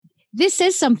this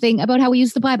says something about how we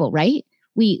use the Bible, right?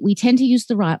 We tend to use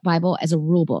the Bible as a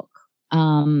rule book.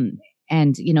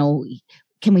 And, you know,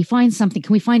 can we find something?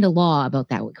 Can we find a law about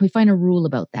that? Can we find a rule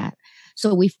about that?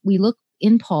 So we look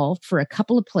in Paul for a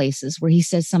couple of places where he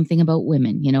says something about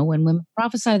women. You know, when women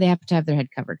prophesy, they have to have their head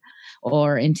covered.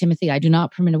 Or in Timothy, I do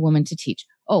not permit a woman to teach.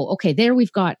 Oh, okay. There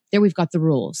we've got the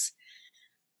rules.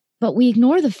 But we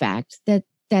ignore the fact that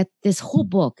this whole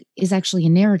book is actually a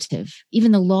narrative.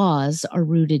 Even the laws are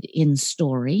rooted in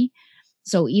story.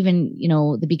 So even, you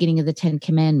know, the beginning of the 10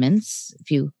 Commandments,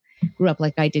 if you grew up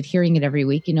like I did, hearing it every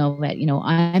week, you know, that, you know,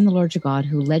 I'm the Lord your God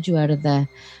who led you out of the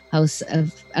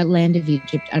land of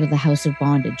Egypt, out of the house of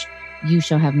bondage. You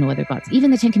shall have no other gods.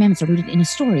 Even the 10 Commandments are rooted in a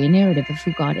story, a narrative of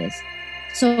who God is.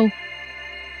 So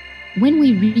when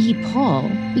we read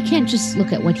Paul, we can't just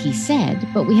look at what he said,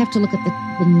 but we have to look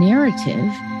at the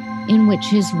narrative in which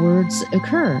his words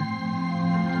occur.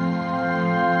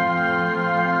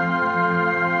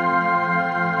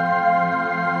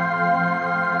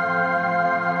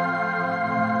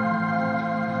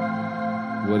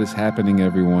 What is happening,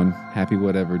 everyone? Happy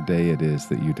whatever day it is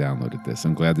that you downloaded this.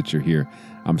 I'm glad that you're here.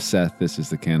 I'm Seth. This is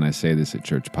the Can I Say This at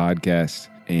Church podcast,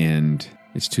 and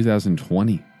it's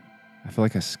 2020. I feel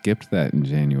like I skipped that in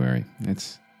January.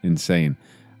 It's insane.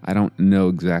 I don't know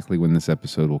exactly when this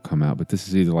episode will come out, but this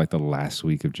is either like the last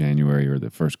week of January or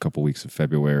the first couple weeks of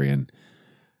February, and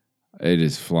it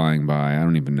is flying by. I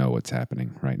don't even know what's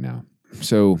happening right now.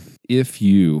 So if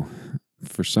you,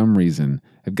 for some reason,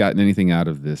 have gotten anything out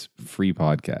of this free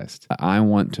podcast, I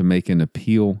want to make an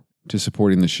appeal to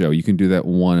supporting the show. You can do that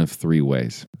one of three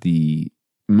ways. The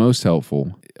most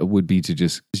helpful would be to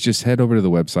just head over to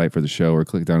the website for the show or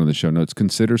click down on the show notes.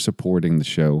 Consider supporting the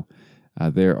show.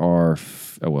 There are,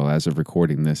 as of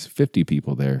recording this, 50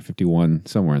 people there, 51,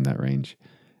 somewhere in that range.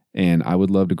 And I would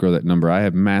love to grow that number. I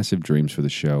have massive dreams for the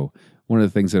show. One of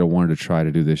the things that I wanted to try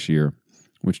to do this year,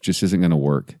 which just isn't going to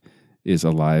work, is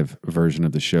a live version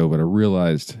of the show. But I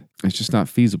realized it's just not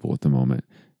feasible at the moment.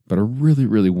 But I really,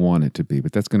 really want it to be.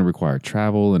 But that's going to require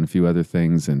travel and a few other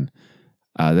things. And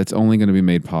that's only going to be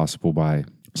made possible by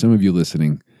some of you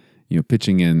listening, you know,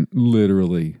 pitching in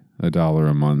literally $1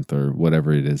 a month or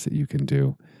whatever it is that you can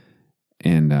do.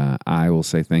 And I will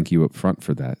say thank you up front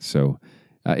for that. So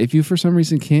if you for some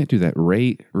reason can't do that,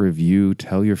 rate, review,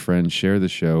 tell your friends, share the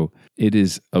show. It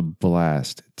is a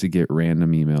blast to get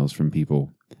random emails from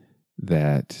people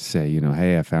that say, you know,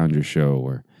 hey, I found your show,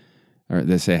 or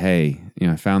they say, hey, you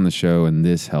know, I found the show and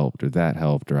this helped or that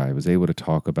helped, or I was able to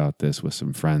talk about this with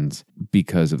some friends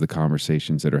because of the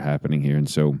conversations that are happening here. And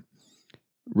so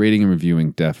rating and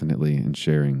reviewing definitely, and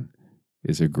sharing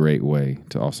is a great way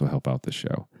to also help out the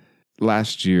show.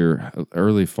 Last year,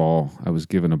 early fall, I was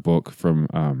given a book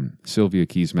from Sylvia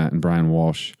Keesmaat and Brian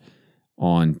Walsh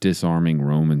on disarming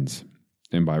Romans.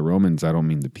 And by Romans, I don't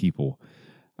mean the people.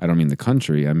 I don't mean the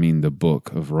country. I mean the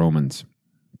book of Romans.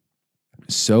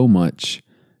 So much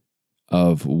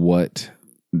of what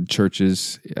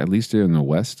churches, at least here in the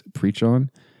West, preach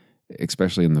on,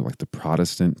 especially in the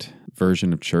Protestant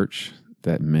version of church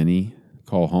that many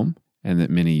call home and that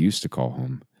many used to call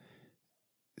home.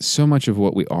 So much of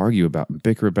what we argue about,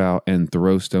 bicker about, and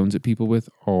throw stones at people with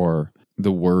are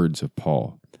the words of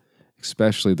Paul,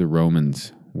 especially the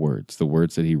Romans words, the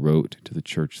words that he wrote to the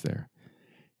church there.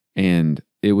 And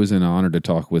it was an honor to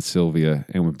talk with Sylvia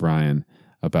and with Brian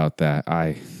about that.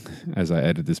 As I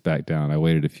edited this back down, I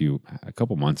waited a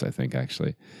couple months, I think,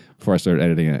 actually, before I started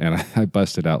editing it, and I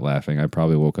busted out laughing. I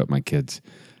probably woke up my kids.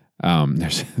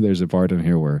 There's a part in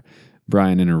here where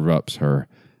Brian interrupts her,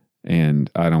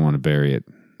 and I don't want to bury it.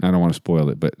 I don't want to spoil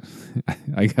it, but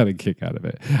I got a kick out of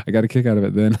it. I got a kick out of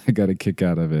it then. I got a kick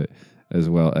out of it as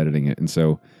well, editing it. And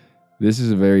so this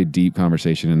is a very deep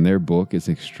conversation, and their book is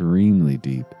extremely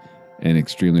deep and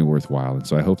extremely worthwhile. And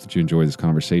so I hope that you enjoy this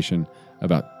conversation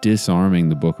about disarming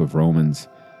the book of Romans,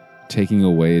 taking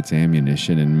away its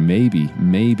ammunition, and maybe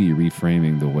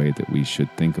reframing the way that we should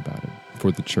think about it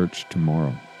for the church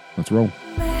tomorrow. Let's roll.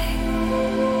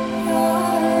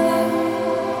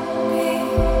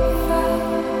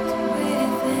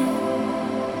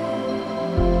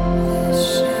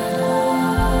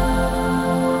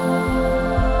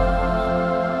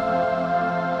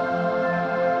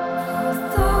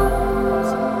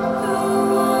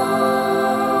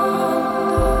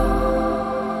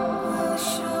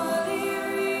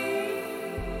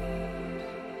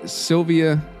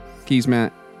 Sylvia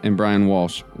Keesmaat and Brian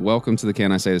Walsh, welcome to the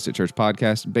Can I Say This at Church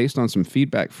podcast. Based on some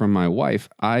feedback from my wife,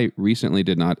 I recently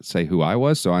did not say who I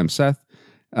was, so I'm Seth.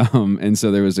 And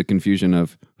so there was a confusion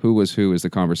of who was who as the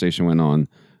conversation went on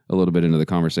a little bit into the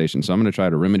conversation. So I'm going to try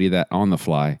to remedy that on the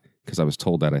fly because I was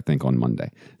told that, I think, on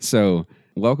Monday. So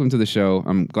Welcome to the show.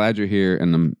 I'm glad you're here,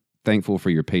 and I'm thankful for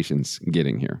your patience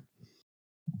getting here.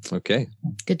 Okay.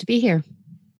 Good to be here.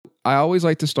 I always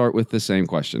like to start with the same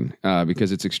question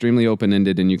because it's extremely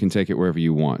open-ended and you can take it wherever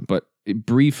you want. But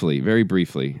briefly, very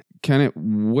briefly,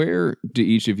 where do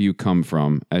each of you come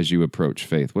from as you approach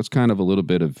faith? What's kind of a little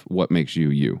bit of what makes you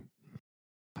you?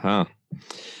 Well,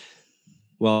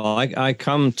 I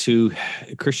come to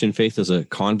Christian faith as a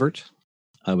convert.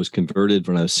 I was converted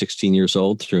when I was 16 years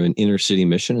old through an inner city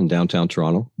mission in downtown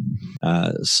Toronto.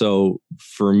 So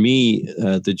for me,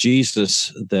 the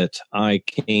Jesus that I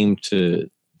came to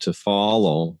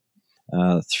follow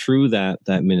through that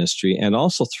ministry, and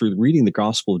also through reading the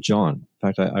Gospel of John.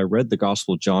 In fact, I read the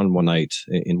Gospel of John one night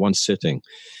in one sitting,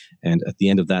 and at the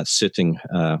end of that sitting,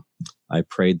 I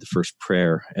prayed the first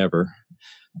prayer ever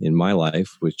in my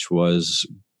life, which was,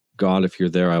 God, if you're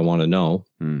there, I want to know.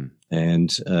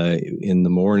 And in the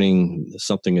morning,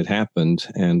 something had happened,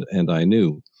 and I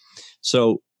knew.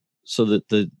 So that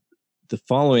the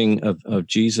following of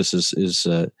Jesus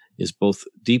is both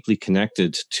deeply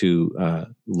connected to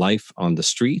life on the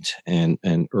street and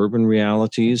urban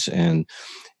realities and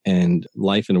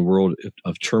life in a world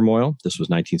of turmoil. This was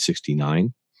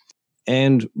 1969.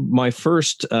 And my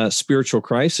first spiritual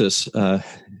crisis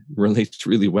relates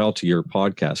really well to your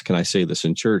podcast. Can I say this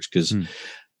in church? Because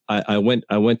I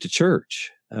went to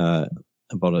church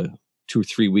about 2 or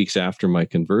 3 weeks after my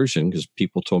conversion, because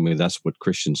people told me that's what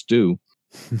Christians do,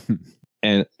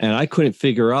 and I couldn't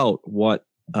figure out what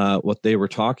they were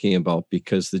talking about,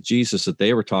 because the Jesus that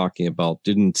they were talking about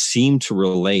didn't seem to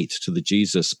relate to the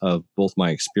Jesus of both my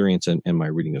experience and my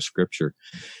reading of Scripture.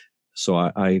 So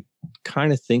I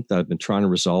kind of think that I've been trying to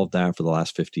resolve that for the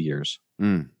last 50 years.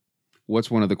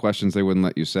 What's one of the questions they wouldn't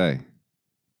let you say?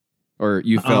 Or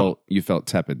you felt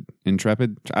tepid,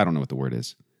 intrepid? I don't know what the word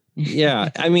is. Yeah,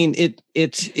 I mean,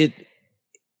 it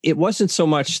wasn't so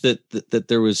much that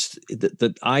there was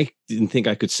that I didn't think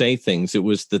I could say things. It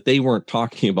was that they weren't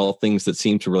talking about things that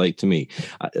seemed to relate to me.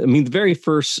 I mean, the very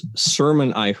first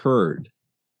sermon I heard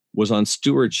was on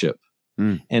stewardship,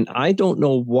 and I don't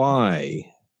know why.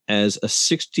 As a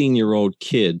 16-year-old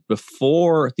kid,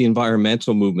 before the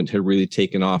environmental movement had really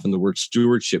taken off and the word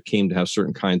stewardship came to have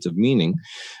certain kinds of meaning,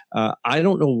 I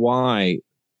don't know why,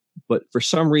 but for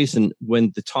some reason,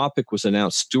 when the topic was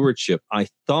announced, stewardship, I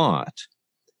thought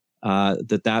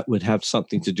that would have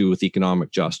something to do with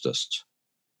economic justice.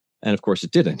 And of course,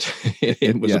 it didn't.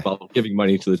 It was about giving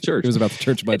money to the church. It was about the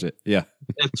church budget. Yeah,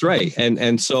 that's right.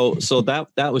 And so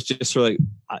that was just sort of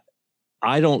like,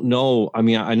 I don't know. I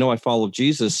mean, I know I follow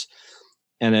Jesus,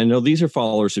 and I know these are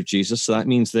followers of Jesus, so that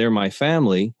means they're my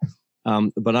family,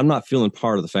 but I'm not feeling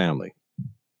part of the family.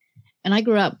 And I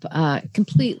grew up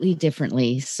completely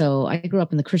differently. So I grew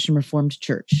up in the Christian Reformed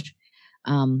Church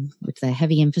with a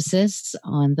heavy emphasis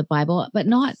on the Bible, but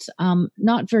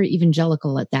not very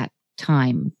evangelical at that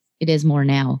time. It is more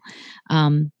now.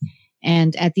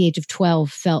 And at the age of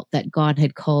 12, felt that God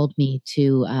had called me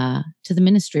to the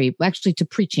ministry, actually to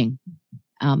preaching,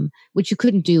 which you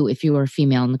couldn't do if you were a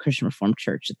female in the Christian Reformed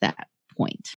Church at that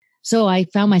point. So I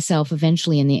found myself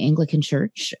eventually in the Anglican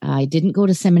Church. I didn't go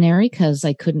to seminary because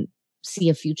I couldn't see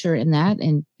a future in that,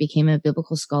 and became a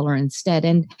biblical scholar instead.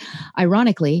 And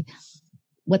ironically,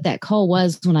 what that call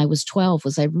was when I was 12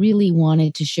 was I really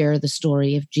wanted to share the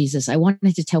story of Jesus. I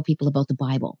wanted to tell people about the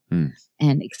Bible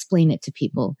and explain it to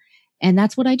people. And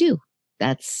that's what I do.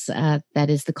 That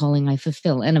is the calling I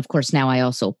fulfill. And of course, now I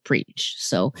also preach.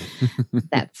 So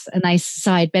that's a nice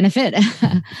side benefit.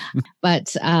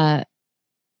 But,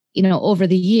 over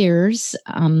the years,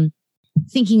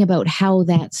 thinking about how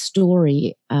that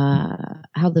story,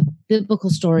 how the biblical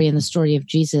story and the story of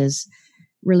Jesus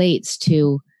relates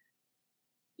to,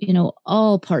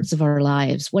 all parts of our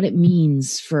lives, what it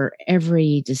means for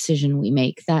every decision we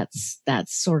make. That's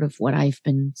sort of what I've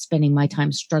been spending my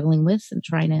time struggling with and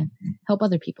trying to help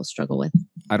other people struggle with.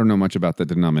 I don't know much about the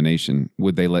denomination.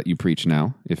 Would they let you preach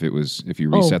now if you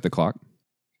reset the clock?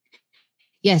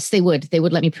 Yes, they would. They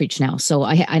would let me preach now. So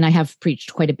I have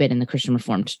preached quite a bit in the Christian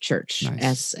Reformed Church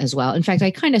as well. In fact,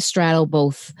 I kind of straddle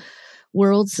both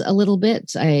worlds a little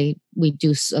bit. We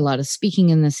do a lot of speaking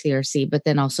in the CRC, but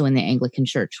then also in the Anglican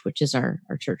Church, which is our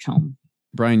church home.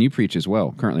 Brian, you preach as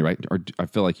well currently, right? Or I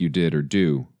feel like you did or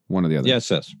do one or the other.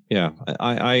 Yes. Yeah.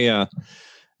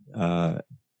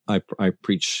 I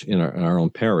preach in our own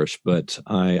parish, but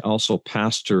I also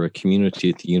pastor a community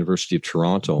at the University of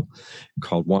Toronto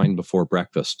called Wine Before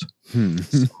Breakfast. I'm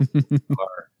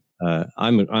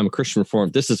a Christian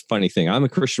Reformed. This is a funny thing. I'm a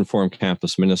Christian Reformed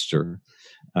campus minister,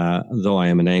 though I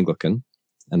am an Anglican,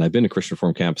 and I've been a Christian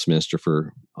Reformed campus minister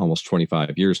for almost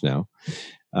 25 years now.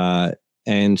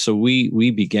 And so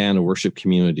we began a worship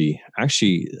community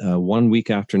actually 1 week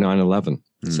after 9/11,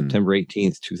 September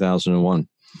 18th, 2001.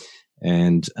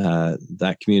 And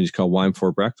that community is called Wine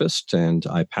Before Breakfast. And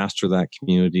I pastor that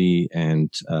community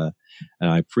and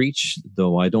I preach,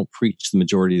 though I don't preach the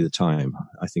majority of the time.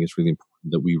 I think it's really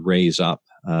important that we raise up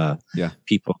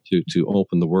people to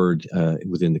open the word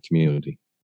within the community.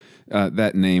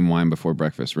 That name, Wine Before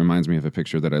Breakfast, reminds me of a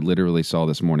picture that I literally saw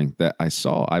this morning that I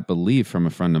saw, I believe, from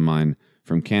a friend of mine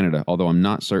from Canada, although I'm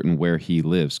not certain where he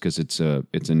lives because it's a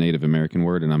Native American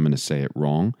word and I'm going to say it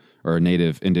wrong, or a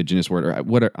Native Indigenous word,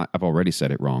 or I've already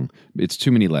said it wrong. It's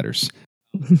too many letters.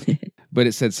 But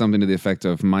it said something to the effect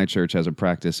of, my church has a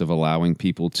practice of allowing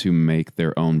people to make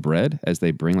their own bread as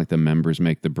they bring, like the members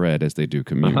make the bread as they do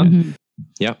communion.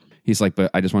 Yeah. He's like, but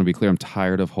I just want to be clear, I'm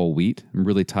tired of whole wheat. I'm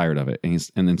really tired of it. And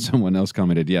then someone else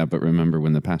commented, yeah, but remember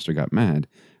when the pastor got mad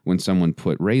when someone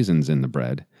put raisins in the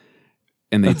bread?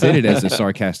 And they did it as a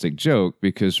sarcastic joke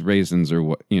because raisins are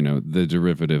the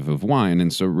derivative of wine.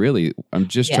 And so really, I'm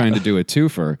just trying to do a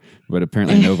twofer, but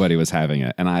apparently nobody was having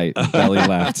it. And I belly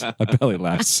laughed. I belly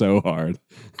laughed so hard.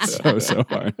 So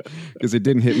hard. Because it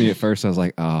didn't hit me at first. I was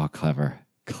like, oh, clever.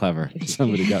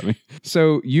 Somebody got me.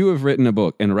 So you have written a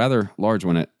book, and a rather large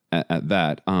one at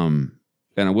that. And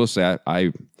I will say,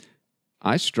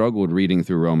 I struggled reading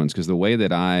through Romans because the way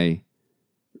that I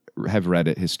have read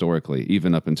it historically,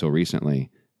 even up until recently,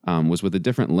 was with a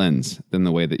different lens than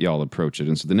the way that y'all approach it.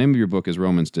 And so the name of your book is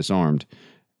Romans Disarmed.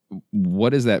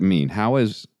 What does that mean? How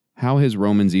has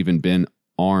Romans even been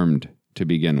armed to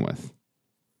begin with?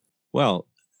 Well,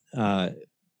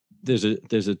 there's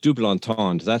a double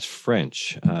entendre. That's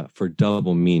French for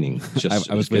double meaning. Just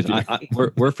I was with you.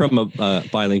 We're from a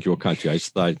bilingual country. I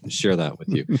just thought I'd share that with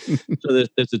you. So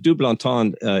there's a double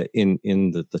entendre in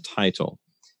the title.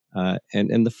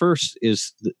 And the first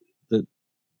is the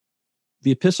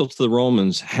epistle to the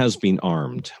Romans has been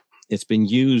armed. It's been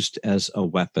used as a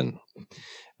weapon.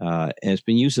 And it's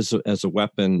been used as a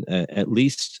weapon at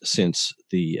least since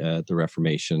the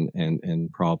Reformation and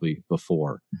probably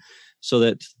before. So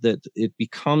that it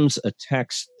becomes a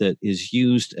text that is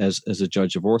used as a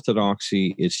judge of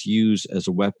orthodoxy. It's used as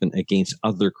a weapon against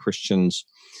other Christians.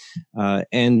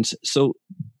 And so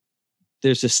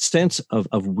there's a sense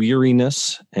of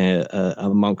weariness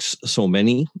amongst so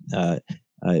many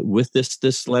with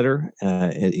this letter.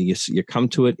 You come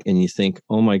to it and you think,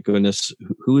 oh my goodness,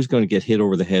 who is going to get hit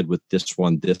over the head with this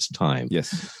one this time?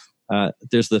 Yes.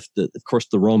 There's of course,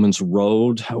 the Romans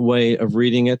Road way of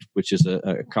reading it, which is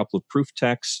a couple of proof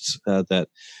texts that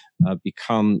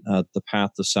become the path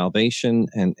of salvation,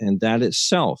 and that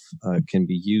itself can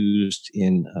be used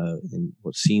in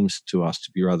what seems to us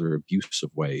to be rather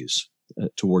abusive ways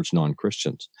towards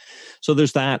non-Christians. So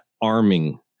there's that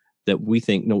arming that we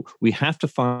think, no, we have to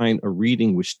find a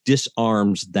reading which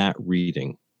disarms that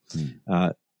reading.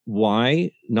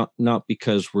 Why? Not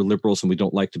because we're liberals and we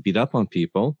don't like to beat up on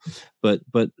people, but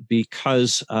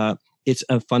because it's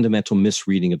a fundamental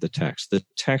misreading of the text. The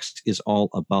text is all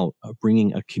about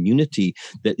bringing a community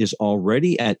that is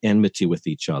already at enmity with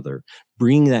each other,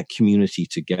 bringing that community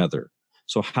together.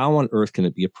 So how on earth can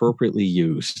it be appropriately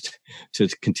used to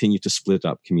continue to split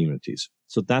up communities?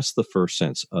 So that's the first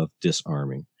sense of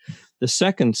disarming. The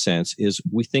second sense is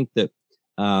we think that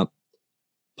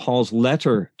Paul's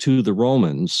letter to the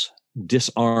Romans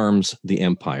disarms the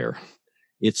empire.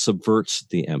 It subverts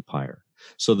the empire.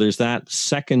 So there's that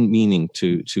second meaning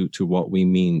to what we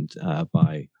mean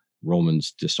by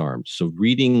Romans disarmed. So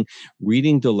reading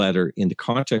the letter in the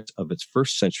context of its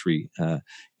first century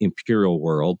imperial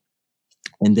world,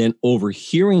 and then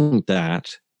overhearing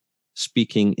that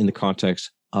speaking in the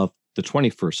context of the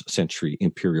 21st century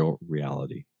imperial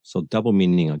reality. So double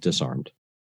meaning of disarmed.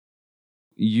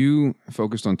 You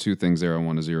focused on two things there I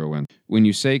want to zero in. When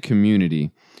you say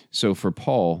community, so for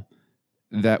Paul,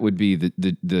 that would be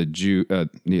the Jew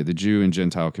and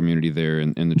Gentile community there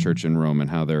in the church in Rome and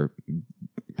how they're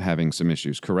having some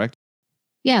issues, correct?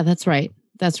 Yeah, that's right.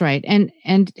 That's right. And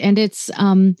it's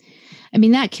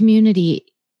that community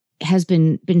has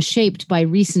been shaped by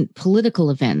recent political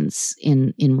events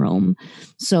in in Rome.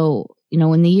 So,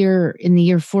 in the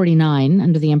year 49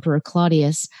 under the Emperor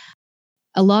Claudius,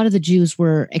 a lot of the Jews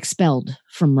were expelled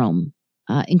from Rome,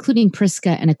 including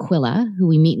Prisca and Aquila, who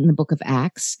we meet in the book of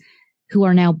Acts, who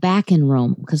are now back in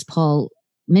Rome because Paul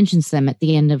mentions them at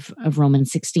the end of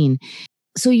Romans 16.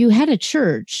 So you had a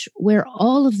church where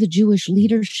all of the Jewish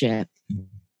leadership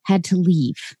had to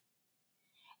leave.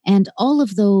 And all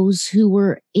of those who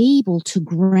were able to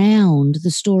ground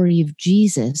the story of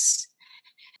Jesus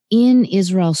in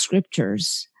Israel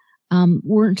scriptures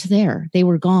weren't there. They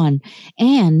were gone.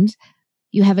 And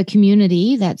you have a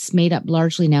community that's made up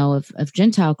largely now of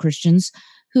Gentile Christians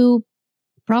who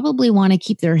probably want to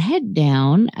keep their head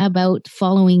down about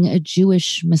following a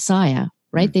Jewish Messiah,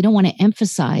 right? Mm. They don't want to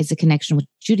emphasize a connection with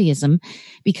Judaism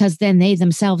because then they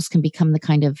themselves can become the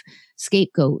kind of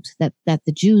scapegoat that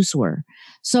the Jews were.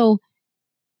 So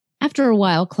after a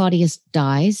while, Claudius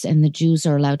dies and the Jews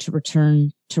are allowed to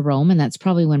return to Rome. And that's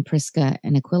probably when Prisca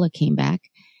and Aquila came back.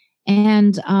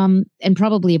 And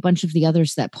probably a bunch of the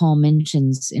others that Paul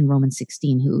mentions in Romans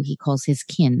 16, who he calls his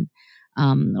kin,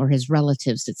 or his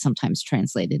relatives, it's sometimes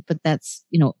translated, but that's,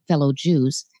 fellow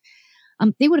Jews.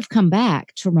 They would have come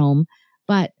back to Rome,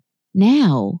 but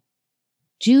now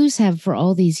Jews have for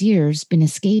all these years been a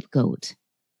scapegoat,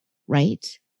 right?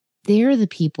 They're the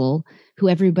people who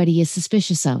everybody is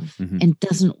suspicious of and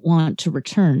doesn't want to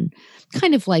return.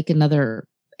 Kind of like another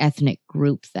ethnic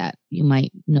group that you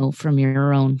might know from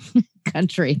your own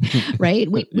country, right?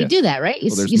 We do that, right?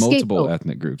 Well, there's multiple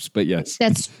ethnic groups, but yes,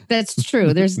 that's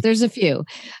true. There's a few.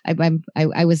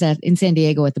 I was in San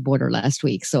Diego at the border last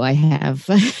week, so I have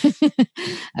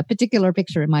a particular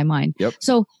picture in my mind. Yep.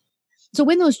 So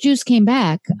when those Jews came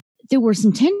back, there were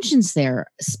some tensions there.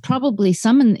 Probably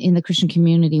some in the Christian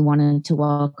community wanted to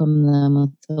welcome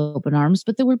them with open arms,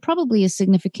 but there were probably a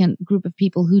significant group of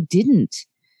people who didn't.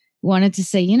 Wanted to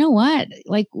say, you know what,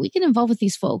 like we get involved with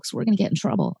these folks, we're going to get in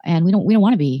trouble, and we don't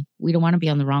want to be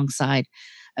on the wrong side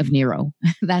of Nero.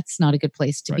 That's not a good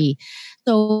place to be.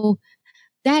 So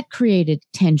that created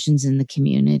tensions in the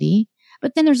community.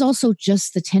 But then there's also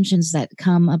just the tensions that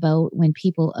come about when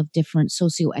people of different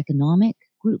socioeconomic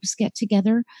groups get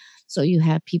together. So you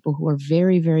have people who are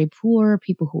very, very poor,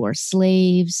 people who are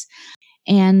slaves,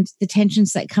 and the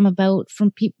tensions that come about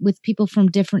with people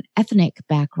from different ethnic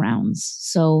backgrounds.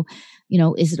 So,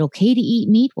 is it okay to eat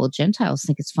meat? Well, Gentiles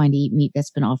think it's fine to eat meat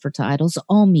that's been offered to idols.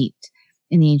 All meat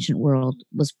in the ancient world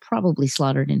was probably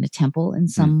slaughtered in a temple in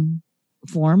some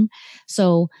form.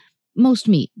 So most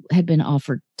meat had been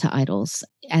offered to idols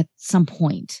at some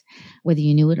point, whether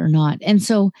you knew it or not. And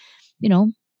so,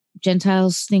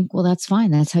 Gentiles think, well, that's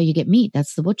fine. That's how you get meat.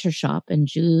 That's the butcher shop. And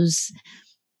Jews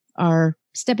are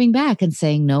stepping back and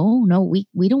saying, no,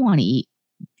 we don't want to eat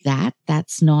that.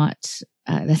 That's not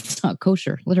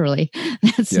kosher. Literally,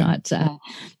 that's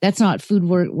not food.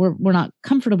 We're not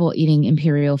comfortable eating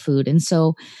imperial food. And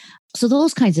so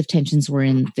those kinds of tensions were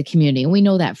in the community, and we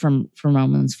know that from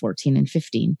Romans 14 and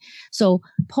 15. So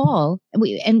Paul,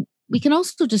 and we can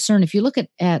also discern if you look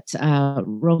at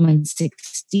Romans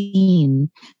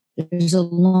 16. There's a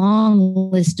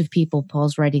long list of people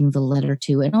Paul's writing the letter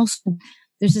to, and also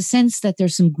there's a sense that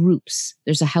there's some groups.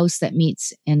 There's a house that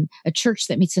meets and a church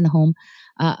that meets in the home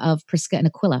of Prisca and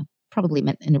Aquila, probably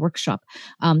met in a workshop.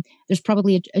 There's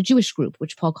probably a Jewish group,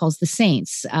 which Paul calls the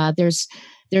saints. There's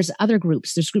other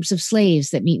groups. There's groups of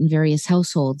slaves that meet in various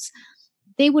households.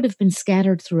 They would have been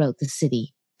scattered throughout the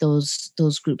city,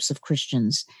 those groups of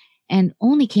Christians, and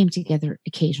only came together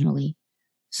occasionally.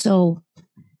 So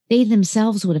they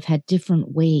themselves would have had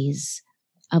different ways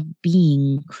of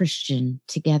being Christian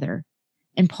together.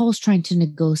 And Paul's trying to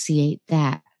negotiate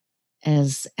that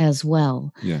as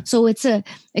well. Yeah. So it's a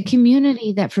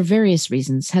community that for various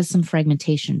reasons has some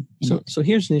fragmentation in it. So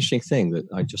here's an interesting thing that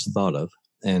I just thought of,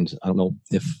 and I don't know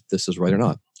if this is right or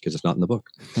not, because it's not in the book.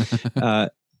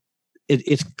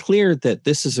 It's clear that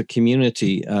this is a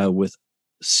community with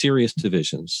serious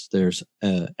divisions. There's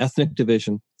ethnic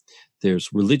division,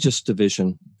 there's religious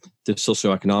division, there's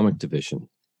socioeconomic division.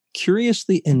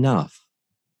 Curiously enough,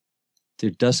 there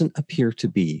doesn't appear to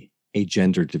be a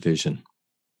gender division.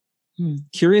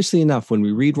 Curiously enough, when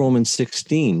we read Romans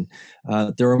 16,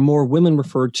 there are more women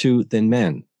referred to than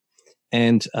men.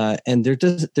 And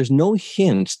there's no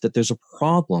hint that there's a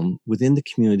problem within the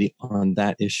community on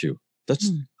that issue.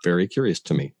 That's very curious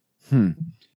to me.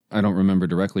 I don't remember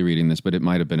directly reading this, but it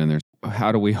might have been in there.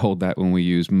 How do we hold that when we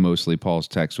use mostly Paul's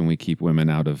text when we keep women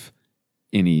out of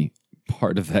any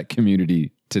part of that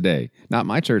community today? Not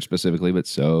my church specifically, but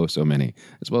so many,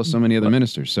 as well as so many other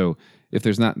ministers. So if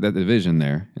there's not that division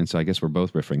there, and so I guess we're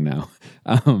both riffing now.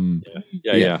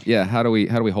 Yeah. How do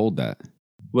we hold that?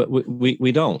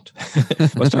 We don't.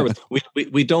 Let's start with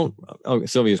we don't. Oh,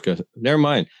 Sylvia's good. Never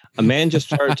mind. A man just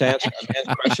started to answer a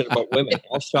man's question about women.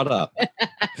 I'll shut up.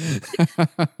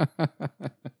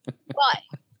 Well,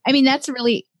 I mean,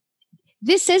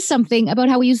 this says something about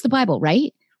how we use the Bible,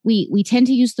 right? We tend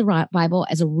to use the Bible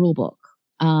as a rule book.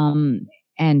 And,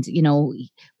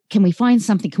 can we find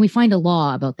something? Can we find a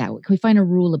law about that? Can we find a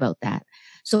rule about that?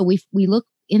 So we look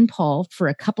in Paul for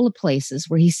a couple of places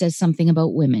where he says something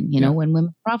about women. When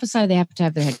women prophesy, they have to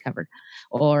have their head covered.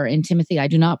 Or in Timothy, I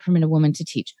do not permit a woman to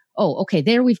teach. Oh, okay.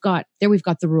 There we've got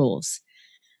the rules.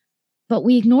 But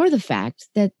we ignore the fact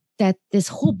that this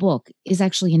whole book is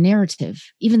actually a narrative.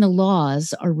 Even the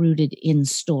laws are rooted in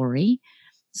story.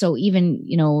 So even,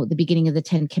 the beginning of the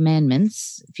 10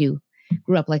 Commandments, if you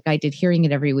grew up like I did, hearing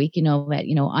it every week,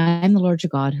 that, I'm the Lord your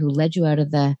God who led you out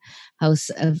of the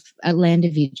land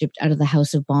of Egypt, out of the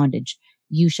house of bondage.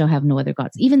 You shall have no other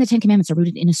gods. Even the 10 Commandments are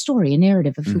rooted in a story, a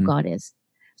narrative of who God is.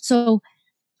 So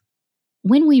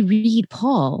when we read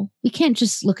Paul, we can't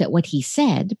just look at what he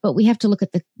said, but we have to look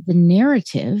at the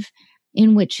narrative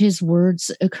in which his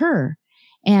words occur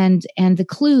and the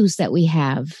clues that we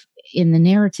have in the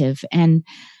narrative. And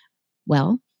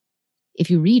well, if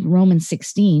you read Romans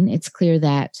 16, it's clear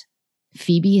that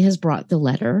Phoebe has brought the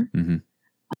letter. Mm-hmm.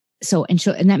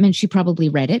 And that meant she probably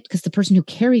read it, because the person who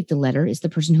carried the letter is the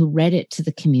person who read it to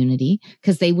the community,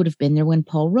 because they would have been there when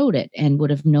Paul wrote it and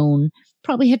would have known,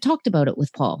 probably had talked about it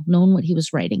with Paul, known what he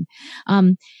was writing.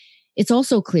 It's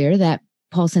also clear that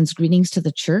Paul sends greetings to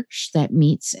the church that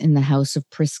meets in the house of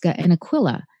Prisca and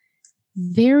Aquila.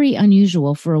 Very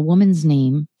unusual for a woman's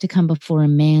name to come before a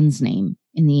man's name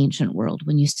in the ancient world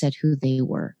when you said who they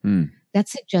were. That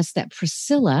suggests that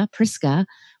Prisca,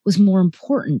 was more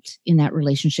important in that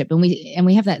relationship. And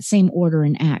we have that same order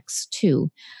in Acts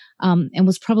too, and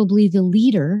was probably the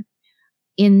leader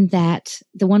in that,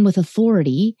 the one with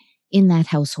authority in that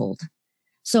household.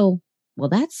 So, well,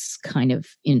 that's kind of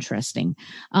interesting.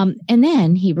 And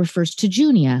then he refers to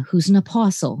Junia, who's an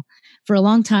apostle. For a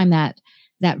long time, that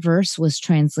verse was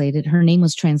translated, her name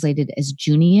was translated as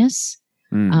Junius,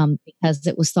 because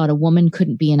it was thought a woman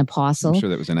couldn't be an apostle. I'm sure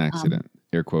that was an accident,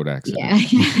 air quote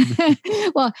accident. Yeah.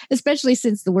 Well, especially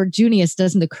since the word Junius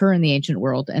doesn't occur in the ancient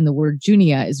world and the word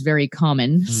Junia is very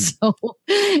common. So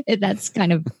that's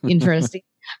kind of interesting.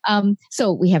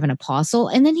 So we have an apostle,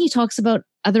 and then he talks about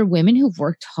other women who've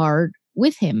worked hard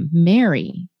with him,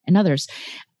 Mary and others.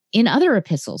 In other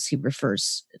epistles, he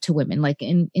refers to women, like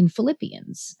in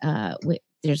Philippians.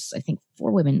 There's, I think,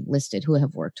 4 women listed who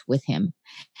have worked with him.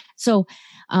 So,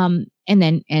 and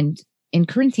in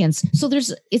Corinthians. So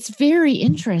it's very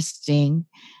interesting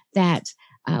that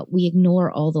we ignore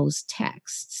all those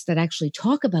texts that actually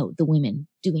talk about the women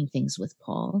doing things with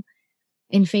Paul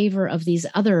in favor of these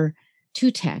other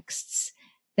 2 texts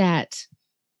that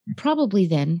probably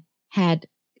then had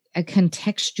a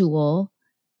contextual,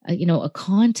 a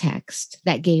context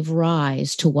that gave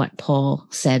rise to what Paul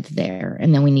said there.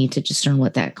 And then we need to discern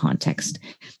what that context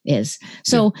is.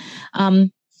 So,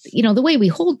 the way we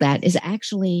hold that is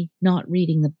actually not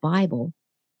reading the Bible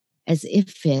as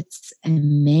if it's a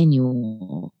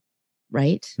manual,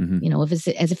 right? Mm-hmm. If it's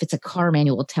as if it's a car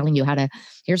manual telling you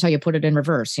here's how you put it in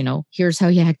reverse, here's how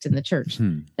you act in the church.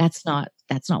 That's not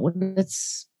what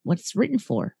it's written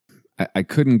for. I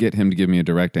couldn't get him to give me a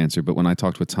direct answer, but when I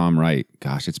talked with Tom Wright,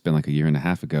 gosh, it's been like a year and a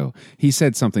half ago, he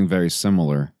said something very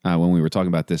similar when we were talking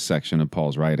about this section of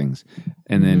Paul's writings,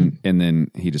 and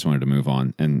then he just wanted to move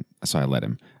on, and so I let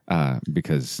him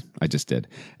because I just did.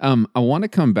 I want to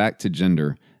come back to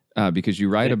gender because you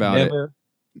write about it.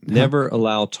 Never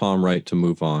allow Tom Wright to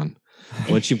move on.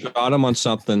 Once you've got him on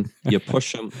something, you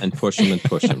push him and push him and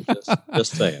push him.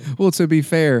 Just saying. Well, to be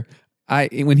fair,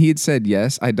 when he had said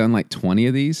yes, I'd done like 20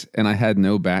 of these, and I had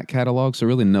no back catalog, so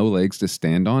really no legs to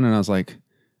stand on. And I was like,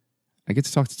 I get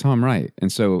to talk to Tom Wright. And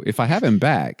so if I have him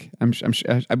back, I'm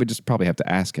sure I would just probably have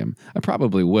to ask him. I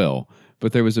probably will,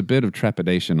 but there was a bit of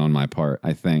trepidation on my part,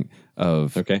 I think,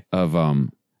 of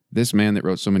this man that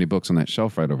wrote so many books on that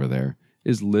shelf right over there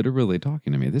is literally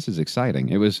talking to me. This is exciting.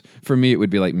 It was, for me, it would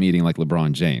be like meeting like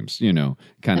LeBron James,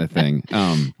 kind of thing.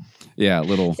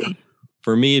 Little.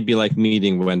 For me, it'd be like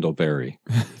meeting Wendell Berry.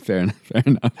 Fair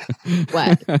enough.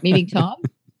 What? Meeting Tom?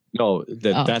 No,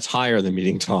 that's higher than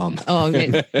meeting Tom. Oh,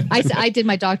 okay. I did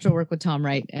my doctoral work with Tom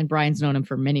Wright, and Brian's known him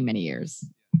for many, many years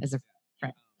as a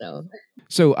friend.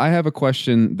 So I have a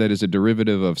question that is a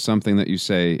derivative of something that you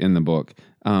say in the book,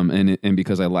 and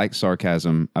because I like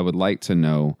sarcasm, I would like to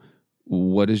know,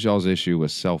 what is y'all's issue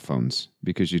with cell phones?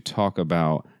 Because you talk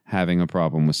about having a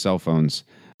problem with cell phones,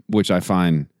 which I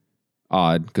find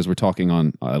odd, because we're talking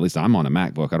on, at least I'm on a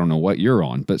MacBook. I don't know what you're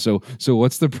on, but so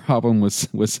what's the problem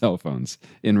with cell phones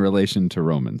in relation to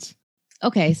Romans?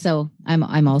 Okay, so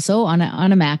I'm also on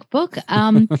a MacBook.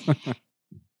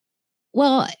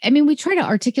 Well, I mean, we try to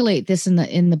articulate this in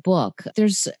the book.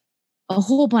 There's a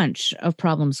whole bunch of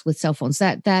problems with cell phones.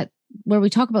 That where we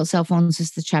talk about cell phones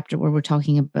is the chapter where we're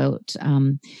talking about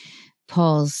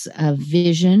Paul's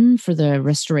vision for the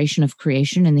restoration of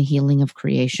creation and the healing of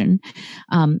creation.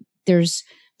 There's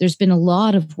been a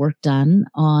lot of work done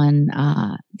on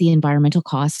the environmental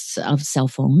costs of cell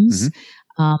phones.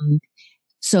 Mm-hmm.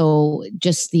 So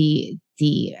just the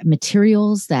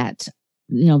materials that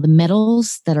the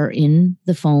metals that are in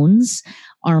the phones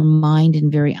are mined in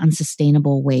very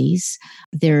unsustainable ways.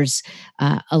 There's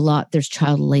there's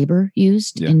child labor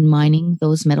used in mining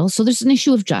those metals. So there's an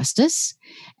issue of justice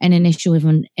and an issue of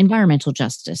environmental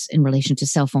justice in relation to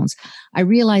cell phones. I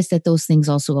realize that those things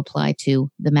also apply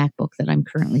to the MacBook that I'm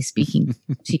currently speaking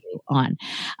to you on.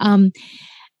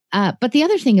 But the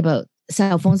other thing about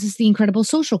cell phones is the incredible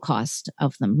social cost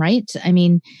of them, right? I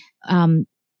mean,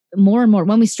 more and more,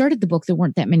 when we started the book, there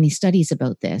weren't that many studies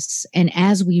about this. And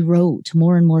as we wrote,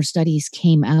 more and more studies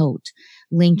came out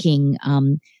linking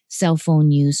cell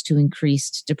phone use to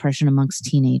increased depression amongst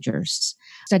teenagers.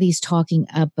 Studies talking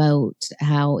about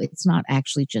how it's not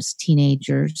actually just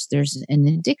teenagers. There's an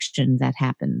addiction that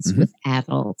happens with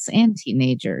adults and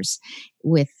teenagers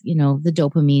with, the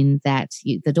dopamine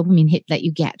hit that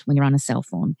you get when you're on a cell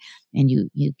phone and you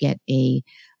get a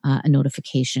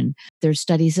notification. There's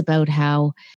studies about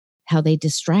how they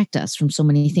distract us from so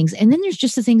many things. And then there's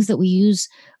just the things that we use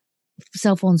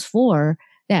cell phones for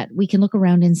that we can look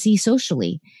around and see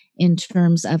socially in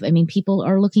terms of, people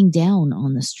are looking down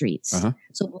on the streets.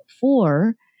 So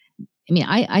before,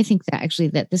 I think that actually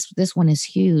that this one is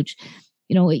huge.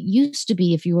 It used to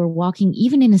be if you were walking,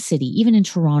 even in a city, even in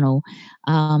Toronto,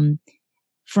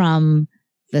 from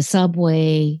the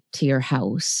subway to your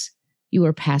house, you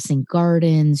were passing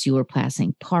gardens, you were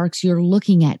passing parks, you're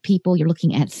looking at people, you're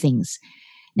looking at things.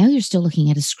 Now you're still looking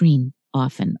at a screen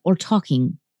often or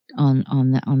talking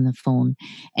on the phone.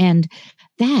 And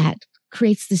that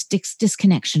creates this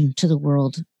disconnection to the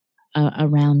world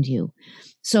around you.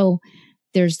 So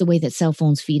there's the way that cell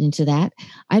phones feed into that.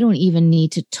 I don't even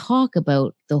need to talk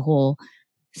about the whole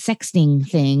sexting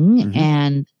thing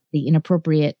and the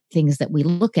inappropriate things that we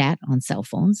look at on cell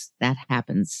phones. That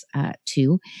happens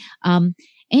too. And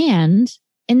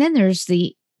then there's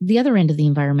the other end of the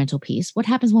environmental piece. What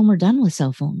happens when we're done with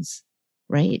cell phones,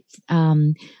 right?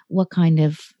 What kind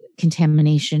of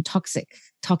contamination,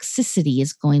 toxicity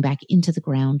is going back into the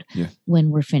ground when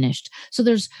we're finished. So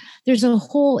it's a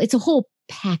whole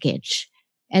package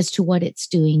as to what it's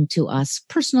doing to us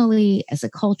personally, as a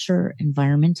culture,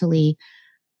 environmentally,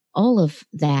 all of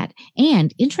that.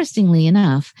 And interestingly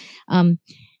enough,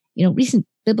 recent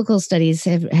biblical studies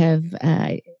have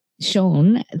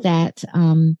shown that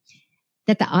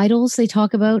that the idols they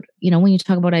talk about, when you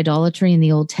talk about idolatry in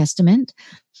the Old Testament,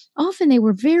 often they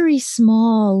were very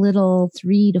small, little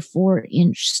 3 to 4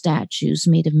 inch statues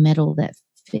made of metal that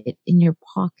fit in your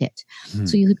pocket.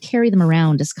 So you could carry them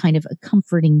around as kind of a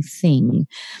comforting thing.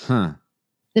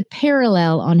 The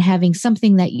parallel on having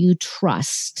something that you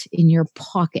trust in your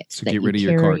pocket. So get rid of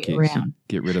your car keys. Around.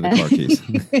 Get rid of the car keys.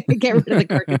 Get rid of the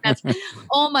car keys. That's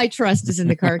all my trust is in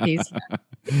the car keys.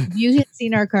 If you had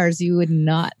seen our cars, you would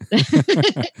not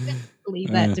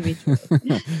believe that to be true.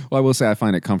 Well, I will say I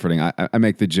find it comforting. I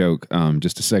make the joke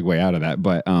just to segue out of that.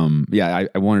 But I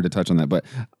wanted to touch on that. But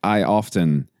I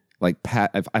often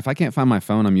if I can't find my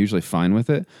phone, I'm usually fine with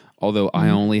it. Although I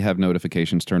only have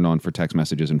notifications turned on for text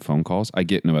messages and phone calls. I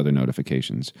get no other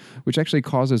notifications, which actually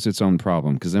causes its own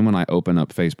problem. Because then when I open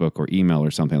up Facebook or email or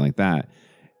something like that,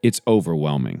 it's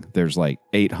overwhelming. There's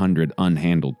 800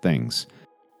 unhandled things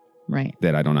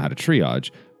that I don't know how to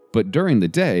triage. But during the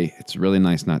day, it's really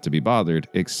nice not to be bothered,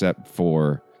 except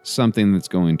for something that's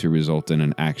going to result in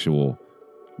an actual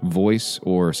voice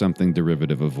or something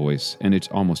derivative of voice. And it's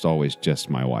almost always just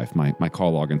my wife. My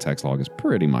call log and text log is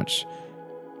pretty much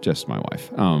just my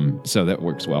wife. So that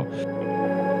works well.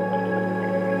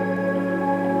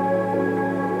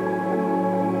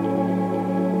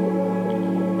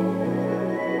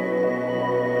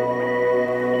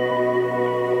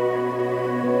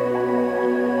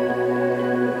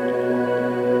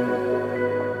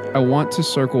 I want to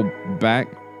circle back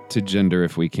to gender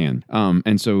if we can.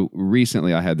 And so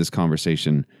recently I had this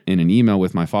conversation in an email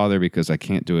with my father because I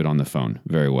can't do it on the phone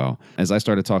very well. As I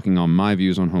started talking on my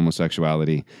views on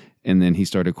homosexuality, and then he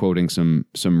started quoting some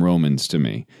Romans to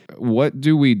me. What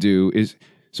do we do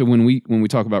so when we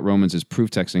talk about Romans as proof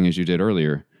texting, as you did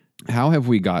earlier, how have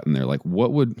we gotten there?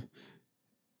 What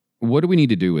do we need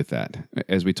to do with that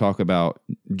as we talk about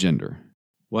gender?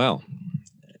 Well,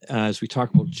 as we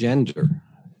talk about gender,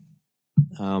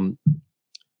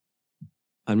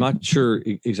 I'm not sure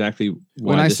exactly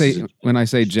why when I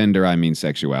say gender, I mean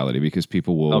sexuality, because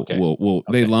people will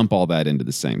they lump all that into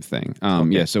the same thing.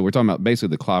 So we're talking about basically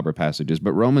the clobber passages,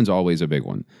 but Romans always a big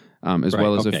one, as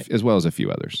well as a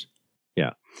few others.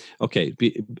 Yeah. Okay.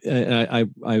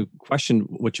 I questioned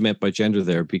what you meant by gender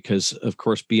there, because of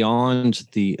course beyond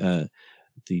the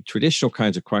traditional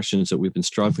kinds of questions that we've been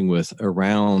struggling with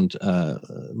around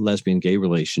lesbian gay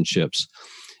relationships,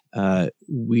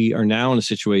 we are now in a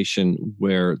situation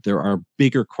where there are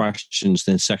bigger questions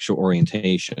than sexual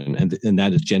orientation, and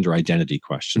that is gender identity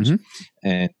questions.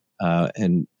 And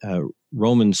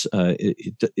Romans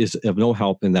is of no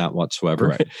help in that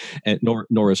whatsoever, and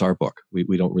nor is our book.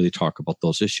 We don't really talk about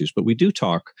those issues, but we do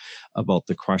talk about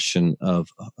the question of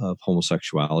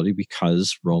homosexuality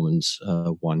because Romans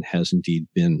 1 has indeed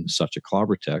been such a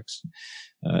clobber text.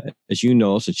 As you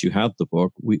know, since you have the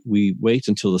book, we wait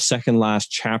until the second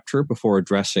last chapter before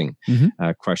addressing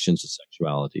questions of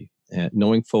sexuality,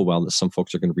 knowing full well that some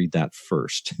folks are going to read that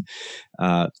first.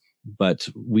 But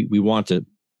we want to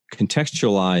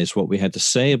contextualize what we had to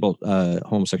say about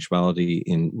homosexuality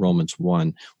in Romans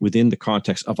 1 within the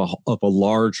context of a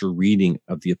larger reading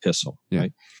of the epistle.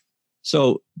 Right?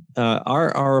 So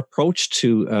our approach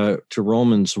to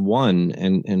Romans 1,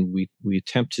 and we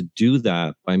attempt to do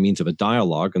that by means of a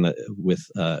dialogue and with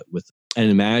an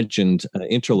imagined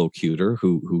interlocutor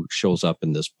who shows up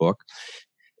in this book,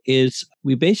 is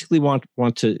we basically want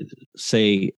to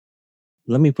say,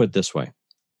 let me put it this way.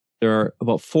 There are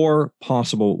about 4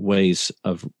 possible ways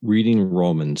of reading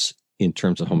Romans in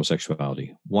terms of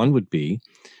homosexuality. One would be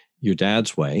your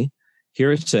dad's way.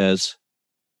 Here it says,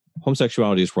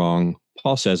 homosexuality is wrong.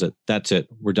 Paul says it. That's it.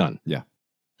 We're done. Yeah.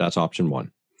 That's option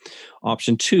 1.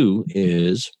 Option 2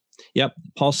 is, yep,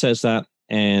 Paul says that,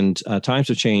 and times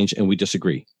have changed, and we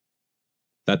disagree.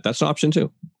 That's option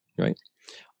 2, right?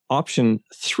 Option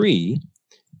 3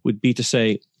 would be to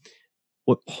say,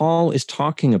 what Paul is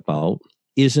talking about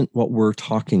isn't what we're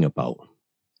talking about.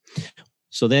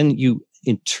 So then you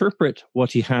interpret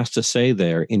what he has to say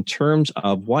there in terms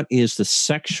of what is the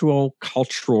sexual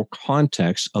cultural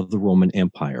context of the Roman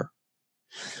Empire.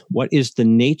 What is the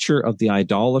nature of the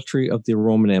idolatry of the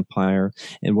Roman Empire,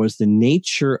 and what is the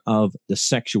nature of the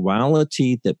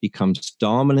sexuality that becomes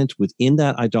dominant within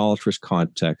that idolatrous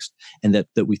context, and that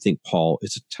we think Paul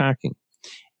is attacking?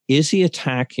 Is he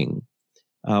attacking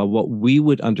what we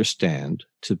would understand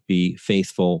to be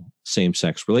faithful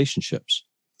same-sex relationships,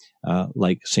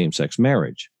 like same-sex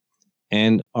marriage?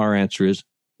 And our answer is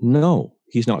no,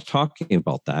 he's not talking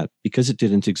about that because it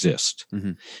didn't exist.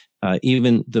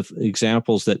 Even the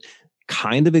examples that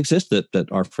kind of exist that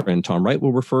our friend Tom Wright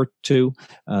will refer to,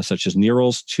 such as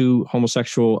Nero's 2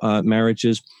 homosexual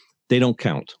marriages, they don't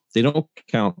count. They don't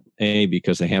count, A,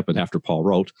 because they happened after Paul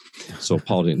wrote, so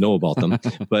Paul didn't know about them,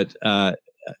 but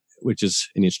which is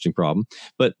an interesting problem.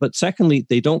 But secondly,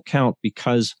 they don't count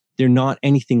because they're not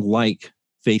anything like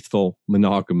faithful,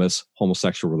 monogamous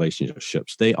homosexual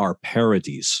relationships. They are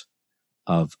parodies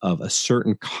of a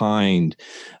certain kind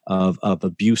of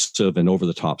abusive and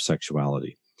over-the-top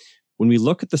sexuality. When we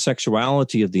look at the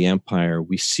sexuality of the empire,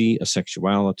 we see a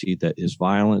sexuality that is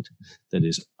violent, that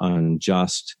is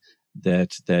unjust,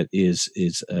 that is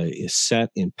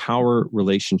set in power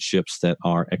relationships that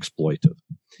are exploitive.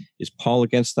 Is Paul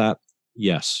against that?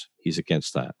 Yes, he's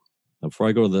against that. Now, before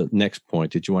I go to the next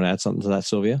point, did you want to add something to that,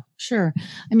 Sylvia? Sure.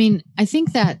 I mean, I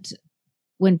think that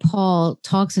when Paul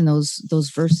talks in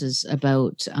those verses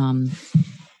about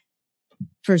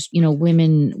first,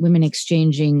 women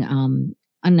exchanging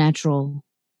unnatural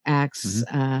acts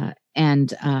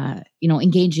and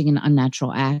engaging in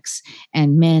unnatural acts,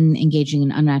 and men engaging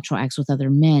in unnatural acts with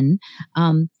other men,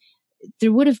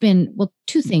 there would have been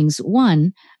 2 things.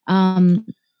 One,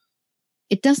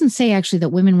 it doesn't say actually that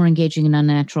women were engaging in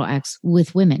unnatural acts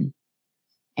with women.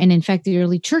 And in fact, the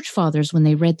early church fathers, when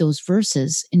they read those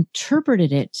verses,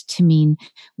 interpreted it to mean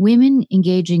women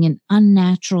engaging in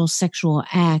unnatural sexual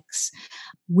acts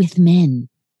with men.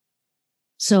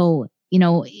 So,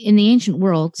 in the ancient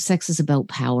world, sex is about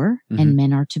power and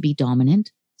men are to be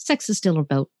dominant. Sex is still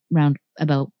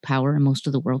about power in most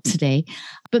of the world today,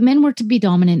 but men were to be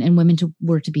dominant and women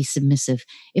were to be submissive.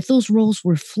 If those roles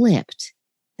were flipped,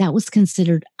 that was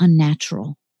considered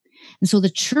unnatural. And so the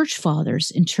church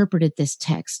fathers interpreted this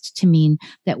text to mean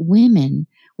that women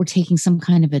were taking some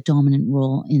kind of a dominant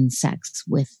role in sex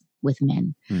with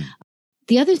men.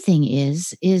 The other thing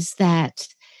is that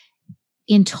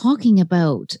in talking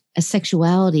about a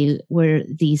sexuality where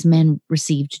these men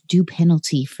received due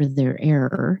penalty for their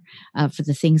error, for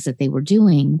the things that they were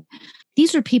doing,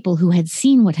 these are people who had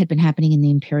seen what had been happening in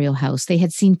the imperial house. They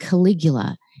had seen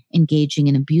Caligula engaging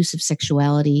in abusive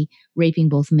sexuality, raping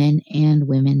both men and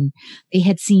women. They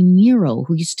had seen Nero,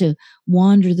 who used to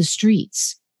wander the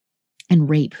streets and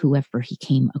rape whoever he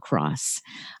came across,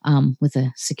 with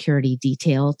a security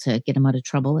detail to get him out of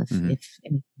trouble if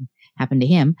anything happened to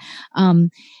him.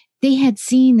 They had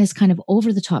seen this kind of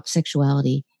over-the-top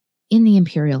sexuality in the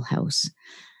imperial house.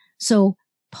 So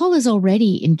Paul is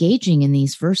already engaging in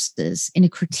these verses in a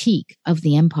critique of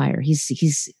the empire.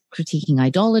 He's critiquing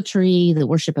idolatry, the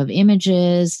worship of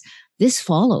images. This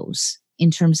follows in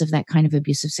terms of that kind of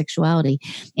abusive sexuality.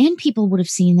 And people would have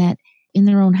seen that in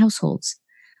their own households,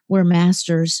 where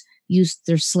masters used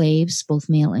their slaves, both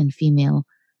male and female,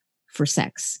 for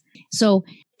sex. So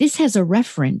this has a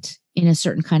referent in a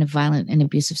certain kind of violent and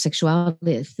abusive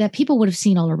sexuality that people would have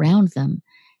seen all around them,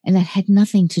 and that had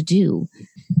nothing to do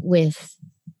with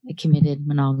a committed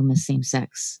monogamous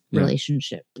same-sex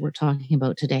relationship we're talking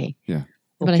about today. Yeah.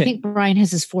 But I think Brian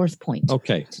has his fourth point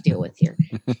to deal with here.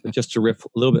 Just to riff a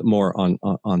little bit more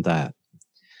on that.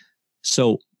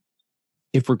 So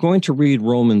if we're going to read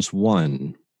Romans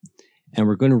 1, and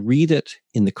we're going to read it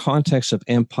in the context of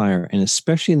empire, and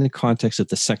especially in the context of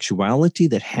the sexuality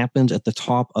that happens at the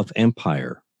top of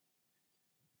empire,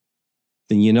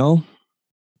 then,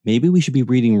 maybe we should be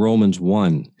reading Romans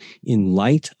 1 in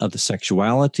light of the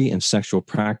sexuality and sexual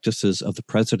practices of the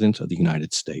President of the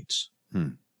United States.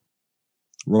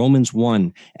 Romans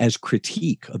 1 as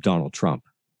critique of Donald Trump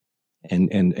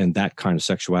and that kind of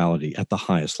sexuality at the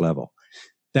highest level.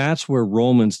 That's where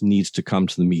Romans needs to come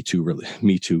to the Me Too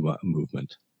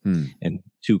movement. And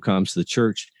Too comes to the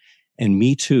church, and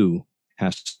Me Too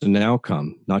has to now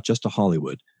come not just to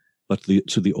Hollywood, but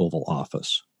to the Oval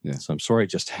Office. Yeah. So I'm sorry, I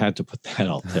just had to put that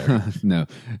out there. No.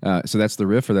 So that's the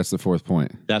riff, or that's the fourth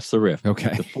point? That's the riff.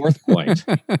 Okay. The fourth point.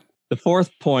 The fourth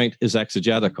point is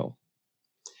exegetical.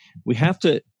 We have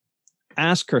to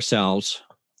ask ourselves,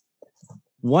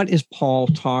 what is Paul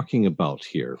talking about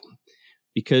here?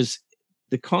 Because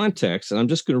the context, and I'm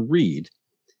just going to read,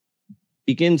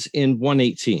 begins in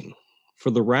 1:18. For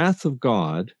the wrath of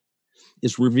God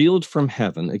is revealed from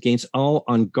heaven against all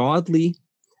ungodliness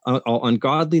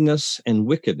and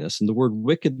wickedness. And the word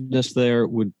wickedness there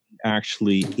would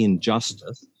actually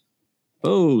injustice.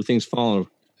 Oh, things falling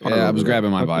apart. Yeah, I was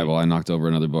grabbing my Bible. I knocked over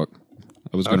another book.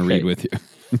 I was going to read with you.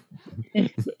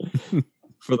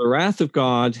 For the wrath of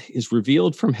God is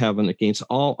revealed from heaven against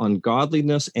all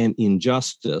ungodliness and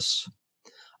injustice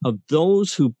of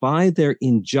those who by their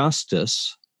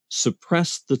injustice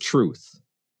suppress the truth.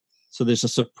 So there's a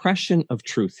suppression of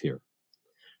truth here.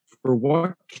 For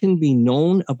what can be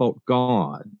known about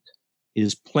God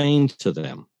is plain to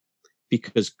them,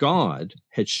 because God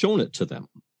had shown it to them.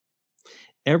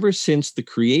 Ever since the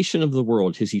creation of the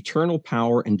world, his eternal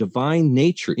power and divine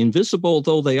nature, invisible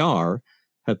though they are,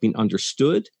 have been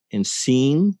understood and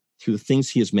seen through the things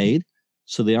he has made,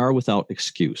 so they are without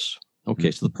excuse.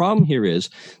 Okay, so the problem here is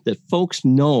that folks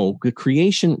know the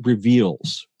creation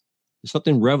reveals. There's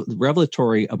something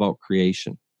revelatory about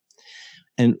creation.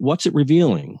 And what's it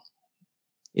revealing?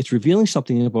 It's revealing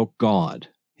something about God,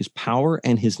 his power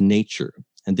and his nature.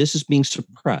 And this is being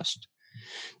suppressed.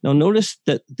 Now, notice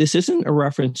that this isn't a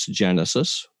reference to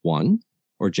Genesis 1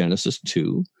 or Genesis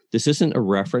 2. This isn't a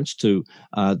reference to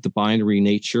the binary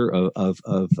nature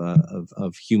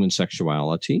of human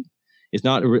sexuality. It's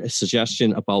not a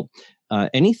suggestion about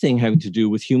anything having to do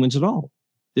with humans at all.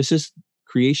 This is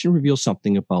creation reveals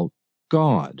something about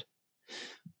God.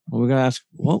 Well, we're going to ask,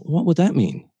 what would that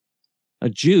mean? A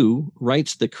Jew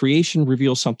writes that creation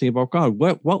reveals something about God.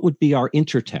 What would be our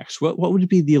intertext? What would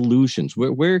be the allusions?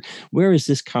 Where is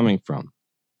this coming from?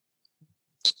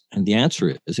 And the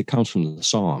answer is it comes from the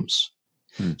Psalms.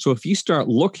 So if you start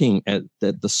looking at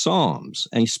the Psalms,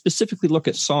 and you specifically look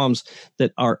at Psalms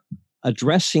that are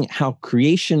addressing how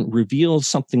creation reveals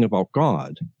something about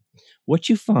God, what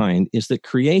you find is that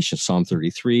creation, Psalm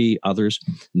 33, others,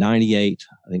 98,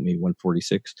 I think maybe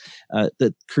 146,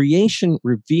 that creation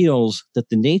reveals that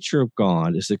the nature of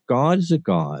God is that God is a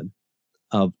God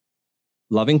of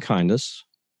loving kindness,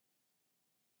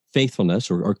 faithfulness,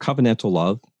 or covenantal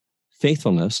love,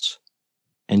 faithfulness,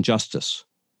 and justice.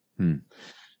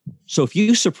 So if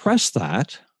you suppress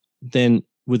that, then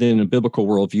within a biblical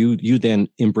worldview, you then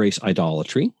embrace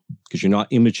idolatry because you're not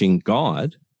imaging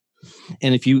God.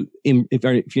 And if you're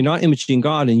not imaging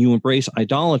God and you embrace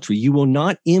idolatry, you will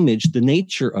not image the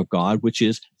nature of God, which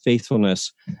is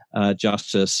faithfulness,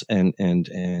 justice, and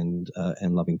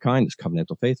loving kindness,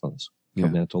 covenantal faithfulness,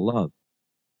 covenantal love.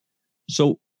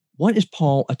 So what is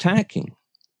Paul attacking?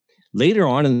 Later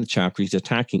on in the chapter, he's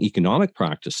attacking economic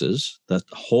practices, that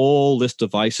whole list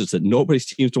of vices that nobody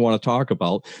seems to want to talk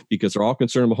about because they're all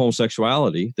concerned about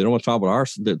homosexuality. They don't want to talk about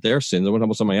their sin. They want to talk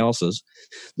about somebody else's.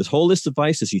 This whole list of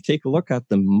vices, you take a look at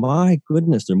them, my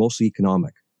goodness, they're mostly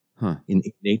economic in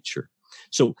nature.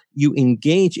 So you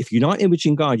engage, if you're not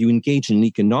imaging God, you engage in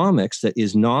economics that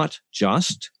is not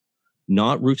just,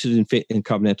 not rooted in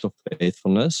covenantal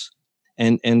faithfulness,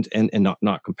 and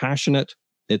not compassionate,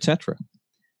 etc.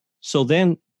 So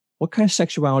then, what kind of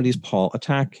sexuality is Paul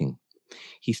attacking?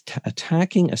 He's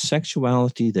attacking a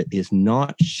sexuality that is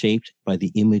not shaped by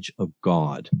the image of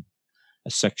God,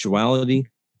 a sexuality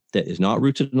that is not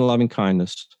rooted in loving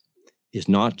kindness, is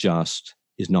not just,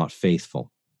 is not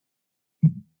faithful.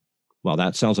 Well,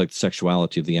 that sounds like the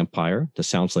sexuality of the empire. That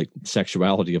sounds like the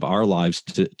sexuality of our lives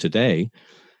today.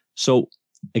 So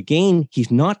again, he's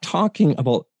not talking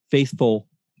about faithful,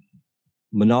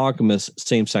 monogamous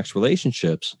same-sex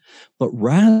relationships, but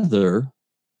rather,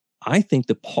 I think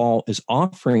that Paul is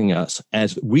offering us,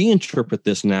 as we interpret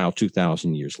this now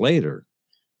 2,000 years later,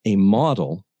 a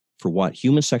model for what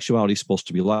human sexuality is supposed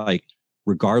to be like,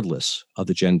 regardless of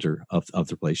the gender of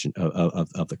the relation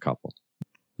of the couple.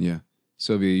 Yeah.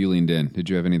 Sylvia, you leaned in.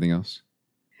 Did you have anything else?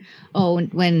 Oh,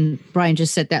 and when Brian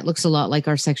just said that looks a lot like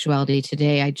our sexuality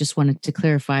today, I just wanted to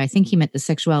clarify. I think he meant the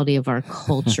sexuality of our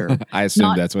culture. I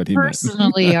assume that's what he meant.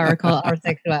 Personally, our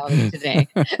sexuality today.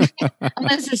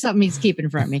 Unless there's something he's keeping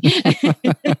from me.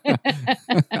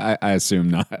 I assume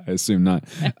not.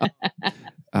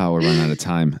 We're running out of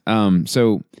time.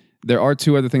 So there are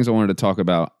two other things I wanted to talk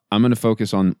about. I'm going to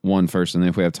focus on one first, and then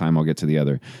if we have time, I'll get to the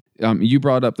other. You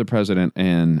brought up the president,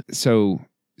 and so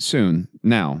soon,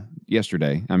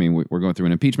 yesterday, I mean, we're going through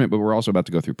an impeachment, but we're also about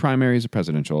to go through primaries, a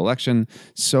presidential election,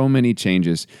 so many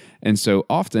changes. And so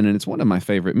often, and it's one of my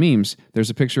favorite memes, there's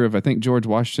a picture of, I think, George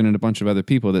Washington and a bunch of other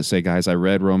people that say, guys, I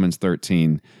read Romans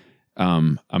 13.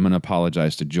 I'm going to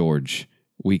apologize to George.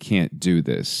 We can't do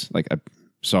this.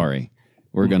 Sorry.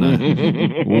 We're going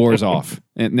to, war's off.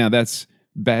 And now that's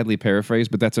badly paraphrased,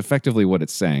 but that's effectively what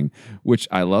it's saying, which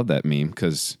I love that meme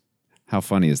because how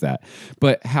funny is that?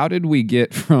 But how did we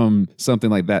get from something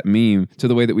like that meme to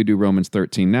the way that we do Romans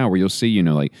 13 now, where you'll see,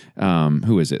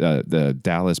 who is it? The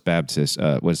Dallas Baptist,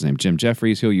 what's his name? Jim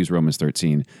Jeffries, he'll use Romans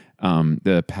 13.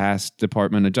 The past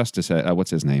Department of Justice,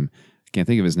 what's his name? Can't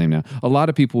think of his name now. A lot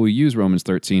of people will use Romans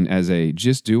 13 as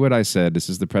just do what I said. This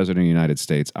is the president of the United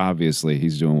States. Obviously,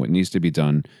 he's doing what needs to be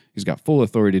done. He's got full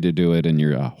authority to do it, and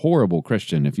you're a horrible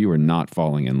Christian if you are not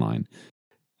falling in line.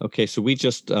 Okay, so we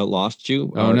just lost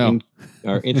you. Oh, no.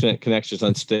 Our internet connection is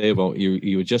unstable.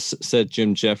 You just said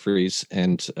Jim Jeffries,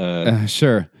 and...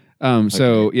 Sure.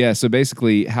 So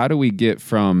basically, how do we get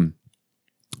from...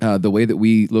 the way that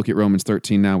we look at Romans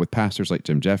 13 now with pastors like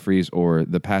Jim Jeffries or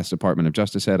the past Department of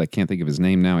Justice head, I can't think of his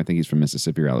name now. I think he's from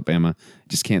Mississippi or Alabama.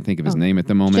 Just can't think of his name at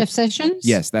the moment. Jeff Sessions?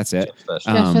 Yes, that's it.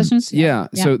 Jeff Sessions? Yeah.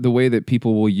 So the way that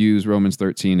people will use Romans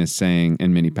 13 is saying,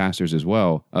 and many pastors as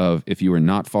well, of if you are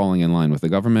not falling in line with the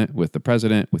government, with the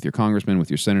president, with your congressman, with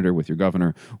your senator, with your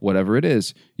governor, whatever it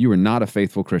is, you are not a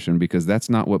faithful Christian, because that's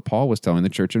not what Paul was telling the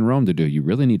church in Rome to do. You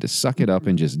really need to suck it up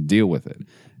and just deal with it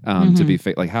to be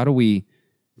faithful. How do we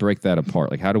break that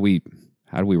apart? How do we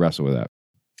wrestle with that?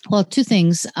 Well, two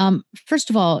things.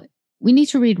 First of all, we need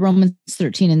to read Romans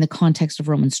 13 in the context of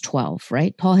Romans 12,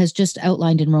 right? Paul has just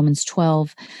outlined in Romans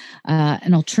 12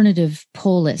 an alternative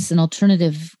polis, an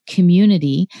alternative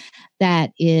community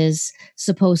that is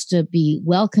supposed to be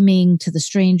welcoming to the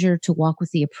stranger, to walk with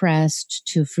the oppressed,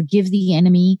 to forgive the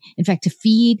enemy. In fact,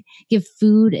 to give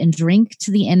food and drink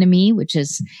to the enemy, which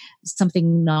is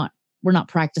something we're not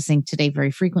practicing today very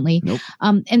frequently. Nope.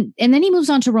 And then he moves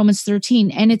on to Romans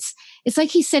 13, and it's like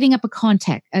he's setting up a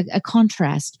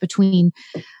contrast between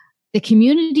the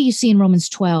community you see in Romans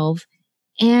 12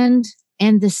 and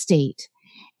the state.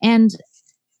 And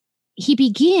he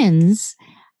begins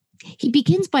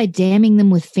by damning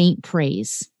them with faint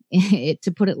praise,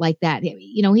 to put it like that.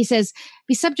 He says,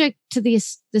 be subject to the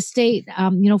state,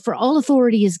 for all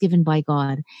authority is given by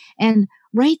God. And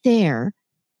right there,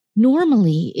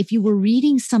 normally, if you were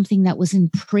reading something that was in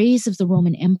praise of the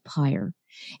Roman Empire,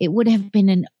 it would have been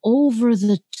an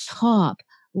over-the-top,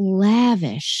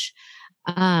 lavish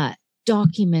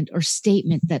document or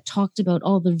statement that talked about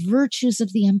all the virtues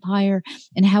of the empire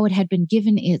and how it had been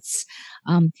given its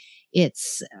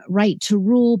right to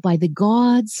rule by the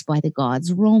gods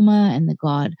Roma and the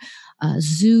god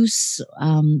Zeus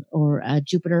or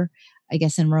Jupiter, I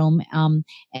guess, in Rome,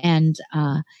 and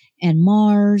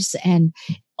Mars, and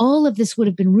all of this would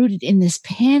have been rooted in this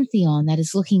pantheon that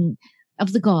is looking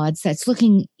of the gods, that's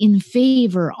looking in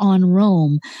favor on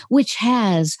Rome, which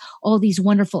has all these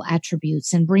wonderful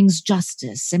attributes and brings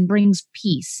justice and brings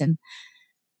peace. And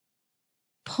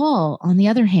Paul, on the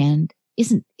other hand,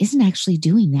 isn't actually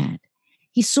doing that.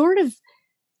 He's sort of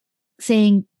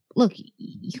saying, look,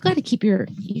 you got to keep your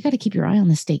eye on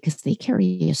the state, because they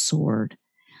carry a sword.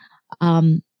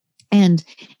 And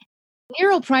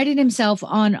Nero prided himself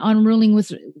on ruling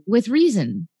with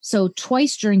reason. So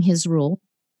twice during his rule,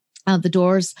 the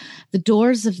doors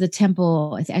of the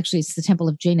temple, actually it's the temple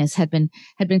of Janus, had been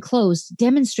closed,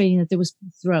 demonstrating that there was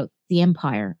throughout the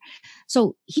empire.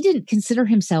 So he didn't consider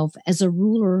himself as a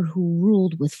ruler who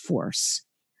ruled with force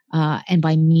and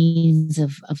by means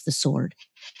of the sword.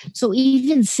 So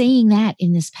even saying that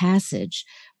in this passage,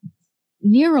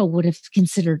 Nero would have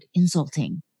considered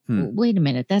insulting. Wait a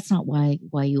minute, that's not why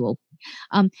you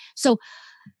open. So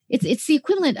it's the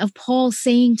equivalent of Paul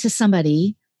saying to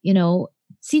somebody,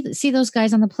 see those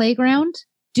guys on the playground?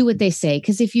 Do what they say,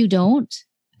 because if you don't,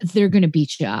 they're going to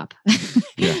beat you up.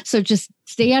 Yeah. So just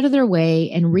stay out of their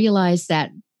way and realize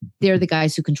that they're the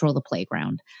guys who control the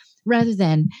playground, rather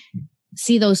than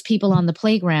see those people on the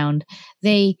playground.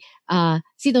 They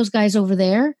see those guys over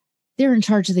there. They're in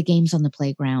charge of the games on the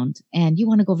playground, and you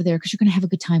want to go over there because you're going to have a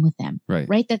good time with them.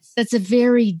 Right. That's a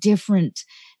very different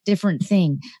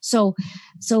thing. So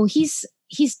he's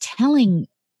telling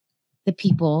the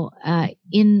people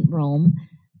in Rome,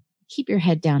 keep your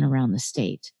head down around the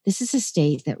state. This is a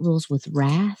state that rules with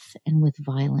wrath and with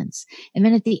violence. And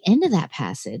then at the end of that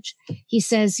passage, he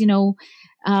says,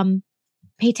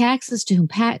 pay taxes to whom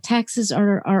taxes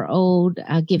are owed,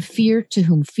 give fear to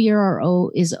whom fear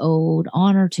is owed,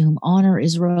 honor to whom honor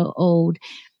is owed,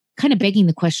 kind of begging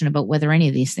the question about whether any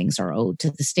of these things are owed to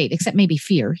the state, except maybe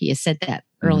fear. He has said that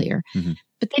earlier. Mm-hmm.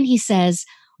 But then he says,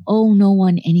 owe no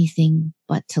one anything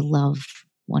but to love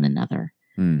one another.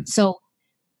 So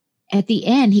at the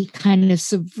end, he kind of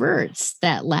subverts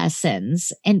that last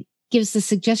sentence and gives the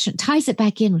suggestion, ties it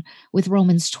back in with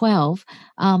Romans 12.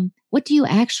 What do you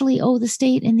actually owe the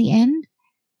state in the end?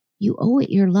 You owe it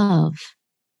your love.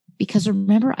 Because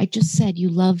remember, I just said you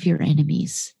love your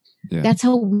enemies. Yeah. That's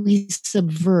how we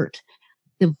subvert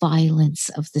the violence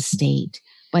of the state,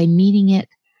 by meeting it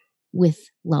with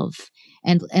love.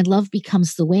 And love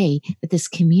becomes the way that this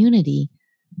community,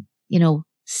 the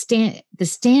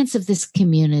stance of this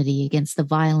community against the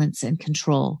violence and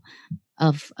control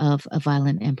of a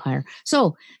violent empire.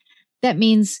 So that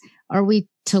means, are we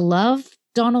to love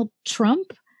Donald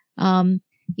Trump?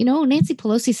 Nancy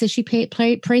Pelosi says she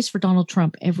prays for Donald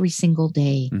Trump every single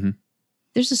day. Mm-hmm.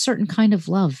 There's a certain kind of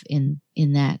love in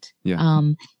that. Yeah.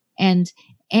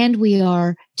 And we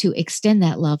are to extend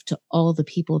that love to all the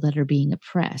people that are being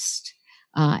oppressed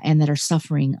and that are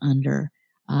suffering under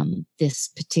this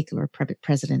particular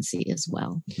presidency as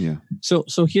well. Yeah. So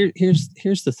here's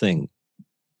the thing.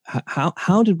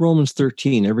 How did Romans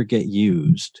 13 ever get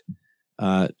used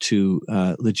to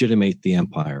legitimate the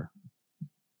empire?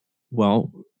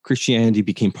 Well, Christianity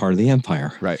became part of the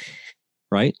empire.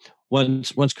 Right.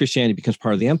 Once Christianity becomes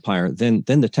part of the empire, then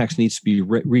the text needs to be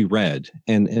reread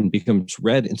and becomes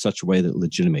read in such a way that it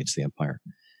legitimates the empire.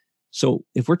 So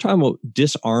if we're talking about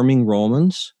disarming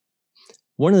Romans,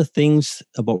 one of the things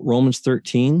about Romans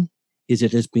 13 is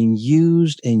it has been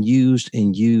used and used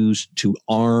and used to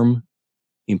arm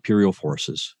imperial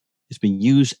forces. It's been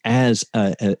used as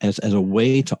a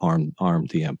way to arm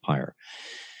the empire.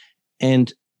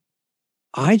 And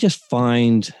I just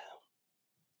find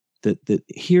that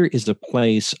here is a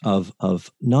place of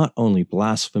not only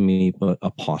blasphemy, but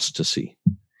apostasy.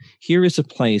 Here is a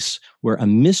place where a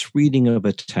misreading of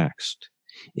a text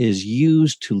is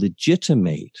used to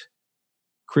legitimate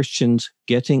Christians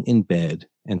getting in bed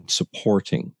and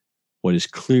supporting what is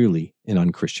clearly an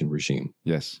unchristian regime.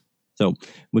 Yes. So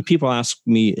when people ask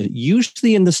me,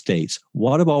 usually in the States,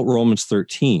 what about Romans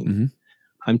 13? Mm-hmm.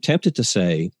 I'm tempted to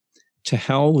say, to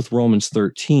hell with Romans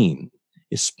 13,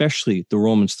 especially the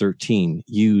Romans 13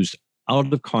 used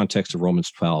out of context of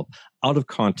Romans 12, out of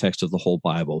context of the whole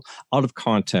Bible, out of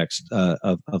context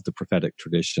of the prophetic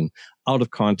tradition, out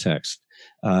of context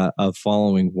of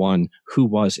following one who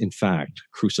was, in fact,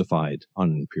 crucified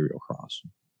on an imperial cross.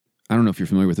 I don't know if you're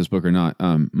familiar with this book or not.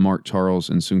 Mark Charles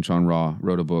and Soong-Chan Rah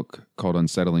wrote a book called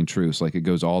Unsettling Truths. Like, it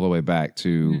goes all the way back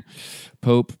to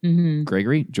Pope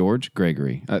George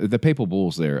Gregory, the papal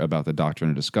bulls there about the doctrine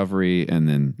of discovery. And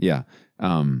then,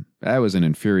 that was an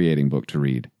infuriating book to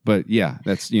read. But yeah,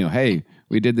 that's, hey,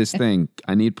 we did this thing.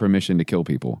 I need permission to kill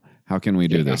people. How can we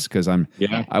do this? Because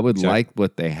I would like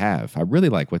what they have. I really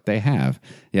like what they have.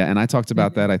 Yeah, and I talked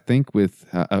about that, I think, with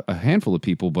a handful of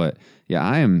people. But yeah,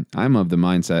 I'm of the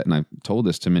mindset, and I've told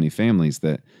this to many families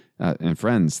that and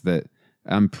friends that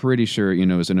I'm pretty sure,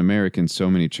 as an American, so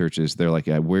many churches, they're like,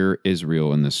 we're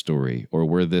Israel in this story, or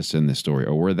we're this in this story,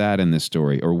 or we're that in this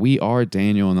story, or we are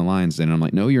Daniel in the lion's den. And I'm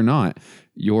like, no, you're not.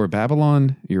 You're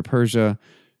Babylon, you're Persia,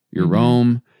 you're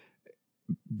Rome.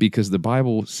 Because the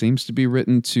Bible seems to be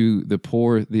written to the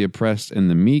poor, the oppressed, and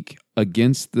the meek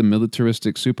against the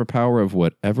militaristic superpower of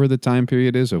whatever the time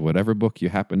period is, of whatever book you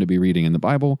happen to be reading in the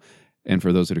Bible. And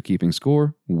for those that are keeping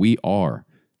score, we are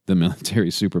the military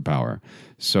superpower.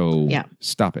 So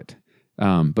stop it.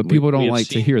 But people don't like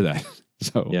to hear that.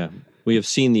 So yeah, we have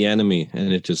seen the enemy,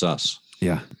 and it is us.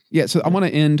 Yeah. Yeah. So I want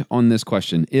to end on this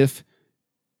question. If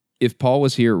Paul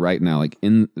was here right now, like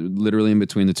literally in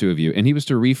between the two of you, and he was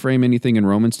to reframe anything in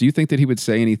Romans, do you think that he would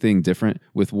say anything different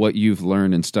with what you've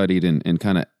learned and studied and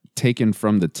kind of taken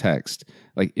from the text?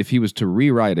 Like if he was to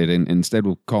rewrite it and instead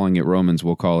of calling it Romans,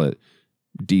 we'll call it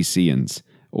DCians,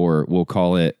 or we'll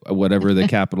call it whatever the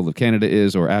capital of Canada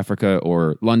is, or Africa,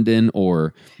 or London,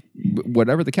 or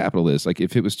whatever the capital is. Like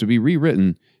if it was to be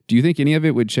rewritten, do you think any of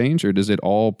it would change, or does it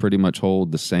all pretty much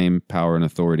hold the same power and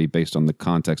authority based on the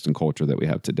context and culture that we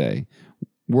have today,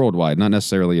 worldwide, not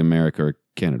necessarily America or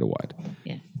Canada-wide?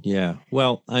 Yeah.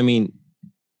 Well, I mean,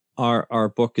 our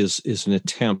book is an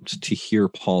attempt to hear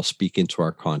Paul speak into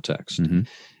our context.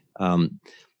 And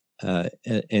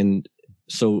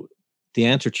so the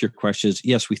answer to your question is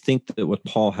yes, we think that what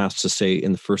Paul has to say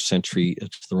in the first century to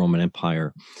the Roman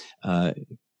Empire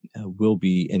will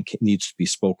be and needs to be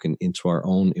spoken into our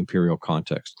own imperial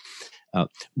context.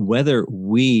 Whether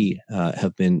we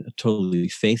have been totally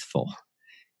faithful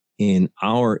in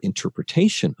our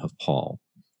interpretation of Paul,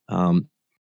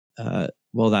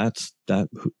 well, that's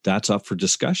up for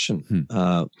discussion.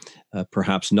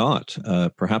 Perhaps not.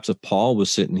 Perhaps if Paul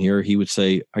was sitting here, he would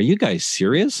say, "Are you guys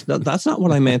serious? That's not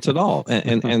what I meant at all."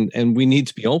 And we need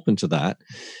to be open to that.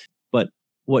 But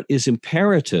what is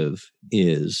imperative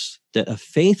is that a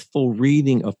faithful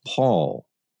reading of Paul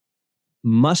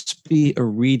must be a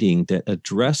reading that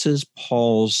addresses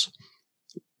Paul's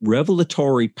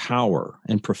revelatory power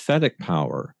and prophetic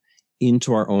power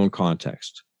into our own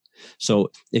context.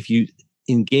 So if you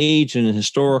engage in a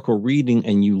historical reading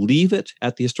and you leave it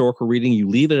at the historical reading, you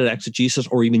leave it at exegesis,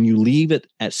 or even you leave it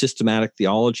at systematic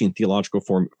theology and theological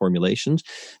formulations,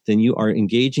 then you are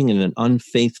engaging in an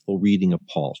unfaithful reading of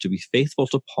Paul. To be faithful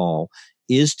to Paul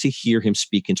is to hear him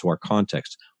speak into our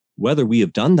context. Whether we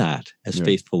have done that as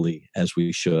faithfully as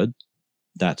we should,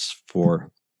 that's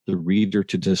for the reader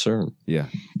to discern. Yeah.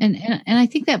 And I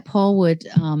think that Paul would,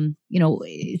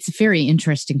 it's a very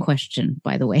interesting question,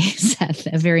 by the way, Seth,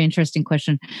 a very interesting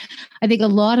question. I think a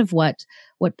lot of what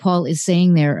Paul is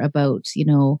saying there about,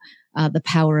 the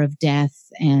power of death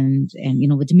and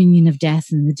the dominion of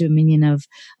death and the dominion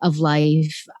of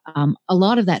life, a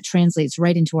lot of that translates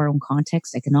right into our own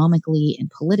context, economically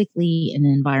and politically and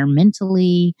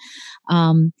environmentally.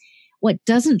 What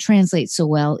doesn't translate so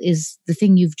well is the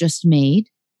thing you've just made,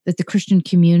 that the Christian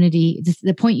community,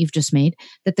 the point you've just made,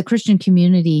 that the Christian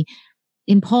community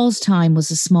in Paul's time was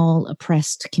a small,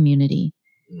 oppressed community.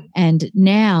 And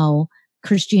now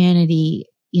Christianity,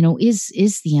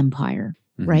 is the empire,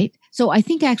 right? So I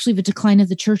think actually the decline of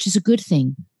the church is a good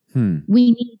thing.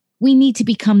 We need to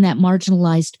become that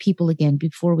marginalized people again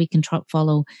before we can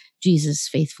follow Jesus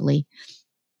faithfully.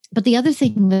 But the other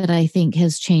thing that I think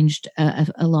has changed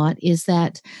a lot is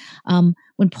that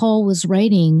when Paul was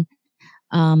writing,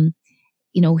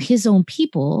 his own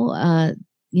people,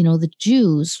 the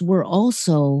Jews were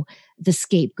also the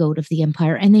scapegoat of the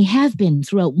empire, and they have been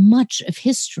throughout much of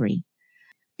history.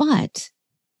 But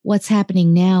what's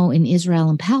happening now in Israel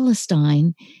and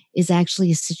Palestine is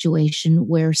actually a situation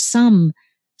where some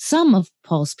of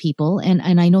Paul's people, and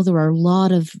I know there are a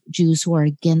lot of Jews who are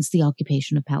against the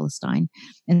occupation of Palestine,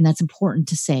 and that's important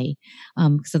to say,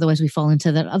 because otherwise we fall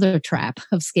into that other trap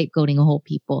of scapegoating a whole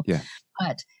people. Yeah.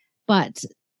 But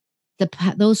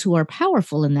those who are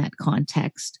powerful in that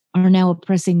context are now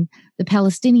oppressing the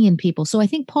Palestinian people. So I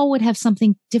think Paul would have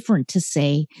something different to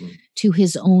say to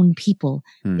his own people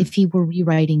if he were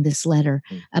rewriting this letter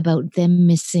about them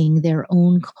missing their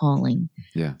own calling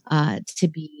to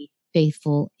be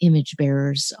faithful image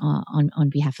bearers on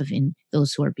behalf of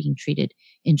those who are being treated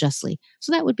unjustly.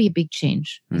 So that would be a big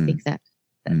change. I think that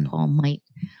Paul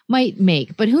might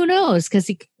make, but who knows? Because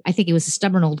I think he was a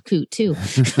stubborn old coot too.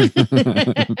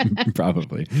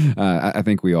 Probably. I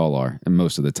think we all are, and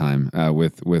most of the time,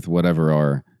 with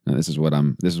whatever this is what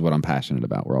I'm passionate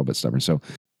about. We're all a bit stubborn. So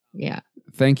yeah.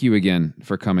 Thank you again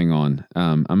for coming on.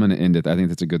 I'm going to end it. I think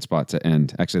that's a good spot to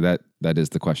end. Actually, that is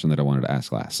the question that I wanted to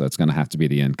ask last. So it's going to have to be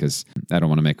the end because I don't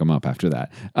want to make them up after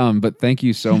that. But thank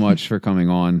you so much for coming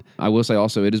on. I will say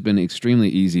also, it has been extremely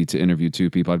easy to interview two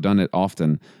people. I've done it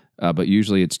often, but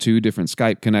usually it's two different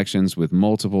Skype connections with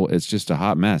multiple. It's just a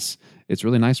hot mess. It's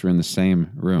really nice we're in the same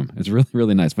room. It's really,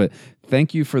 really nice. But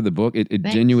thank you for the book. It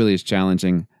genuinely is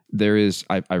challenging. There is,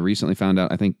 I recently found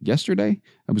out, I think yesterday,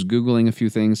 I was Googling a few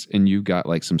things, and you've got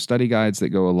like some study guides that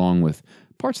go along with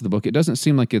parts of the book. It doesn't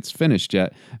seem like it's finished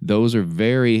yet. Those are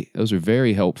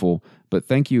very helpful. But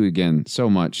thank you again so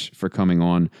much for coming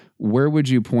on. Where would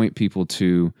you point people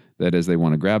to that as they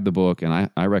want to grab the book, and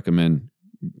I recommend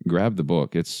grab the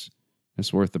book. It's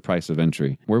worth the price of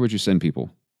entry. Where would you send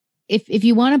people? If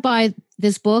you want to buy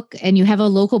this book and you have a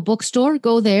local bookstore,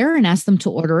 go there and ask them to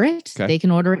order it. Okay. They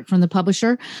can order it from the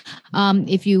publisher.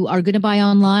 If you are going to buy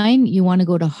online, you want to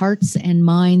go to Hearts and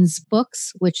Minds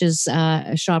Books, which is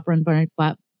a shop run by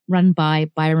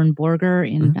Byron Borger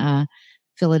in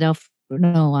Philadelphia.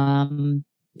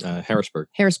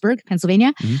 Harrisburg,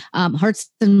 Pennsylvania. Hearts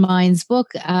and Minds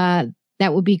book.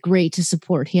 That would be great to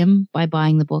support him by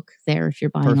buying the book there if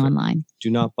you're buying online. Do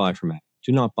not buy from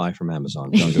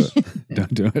Amazon. Don't do it.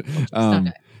 Don't do it.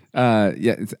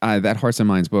 That Hearts and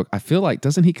Minds book, I feel like,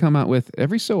 doesn't he come out with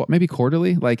maybe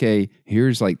quarterly, like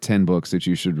here's like 10 books that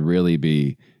you should really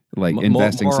be like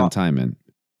investing some time in?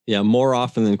 Yeah, more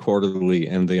often than quarterly,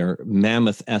 and they are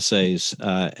mammoth essays,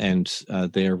 and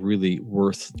they are really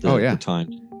worth the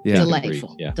time. Yeah,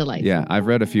 delightful. Yeah, I've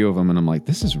read a few of them, and I'm like,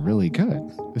 this is really good.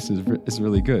 This is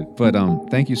really good. But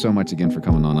thank you so much again for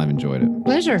coming on. I've enjoyed it.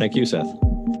 Pleasure. Thank you, Seth.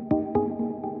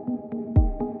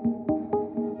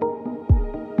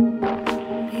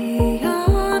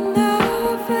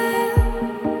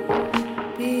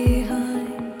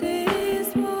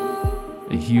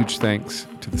 A huge thanks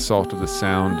to the Salt of the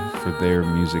Sound for their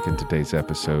music in today's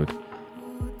episode.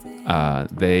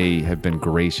 They have been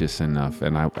gracious enough,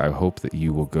 and I hope that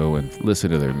you will go and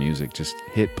listen to their music. Just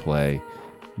hit play,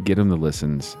 get them the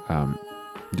listens.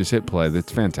 Just hit play.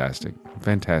 That's fantastic.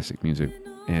 Fantastic music.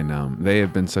 And they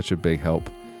have been such a big help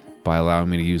by allowing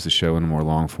me to use the show in a more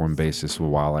long-form basis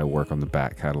while I work on the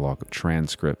back catalog of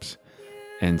transcripts.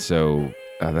 And so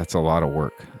that's a lot of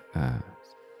work,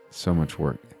 so much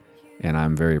work. And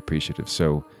I'm very appreciative.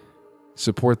 So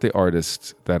support the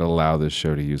artists that allow this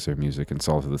show to use their music, and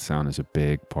Salt of the Sound is a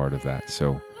big part of that.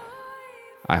 So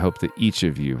I hope that each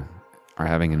of you are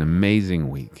having an amazing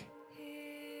week.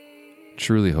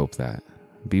 Truly hope that.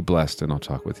 Be blessed, and I'll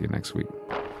talk with you next week.